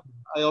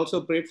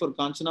also prayed for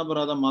Kanchana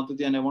Barada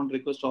Mataji, and I want to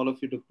request all of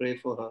you to pray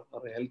for her.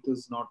 Her health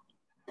is not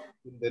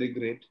very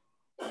great.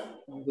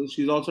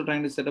 She's also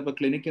trying to set up a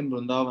clinic in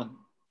Vrindavan.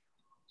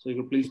 So you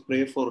could please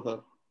pray for her.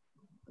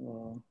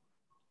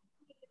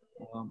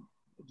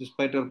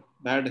 Despite her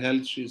bad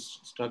health, she's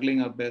struggling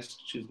her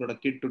best. She's got a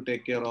kid to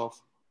take care of.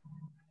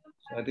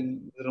 So I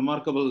think it's a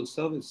remarkable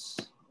service.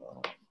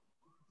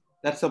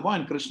 That's the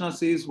point. Krishna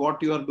sees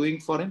what you are doing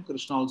for him.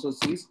 Krishna also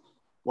sees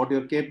what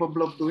you're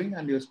capable of doing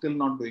and you're still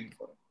not doing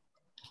for him.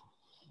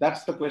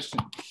 That's the question.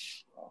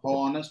 How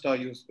honest are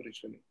you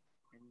spiritually?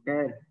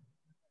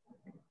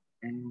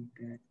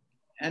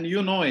 And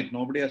you know it.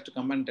 Nobody has to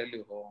come and tell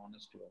you how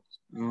honest you are.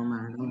 No,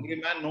 man. Only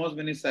man knows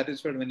when he's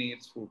satisfied when he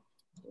eats food.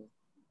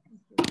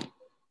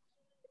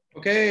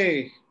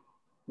 Okay.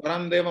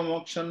 Varam deva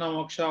mokshanna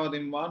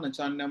mokshavadim va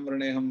nachanyam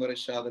vrineham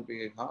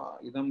varishadapi ha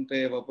idam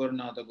te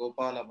vapurnata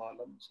gopala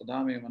balam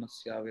sadame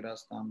manasya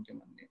virastam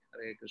kimanye.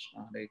 Hare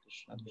Krishna, Hare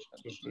Krishna,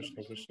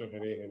 Krishna Krishna,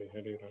 Hare Hare,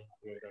 Hare Rama.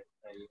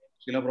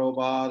 Srila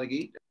Prabhupada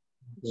ki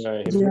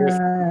Jai. Jai.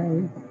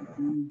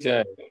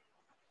 Jai.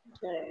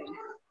 Jai.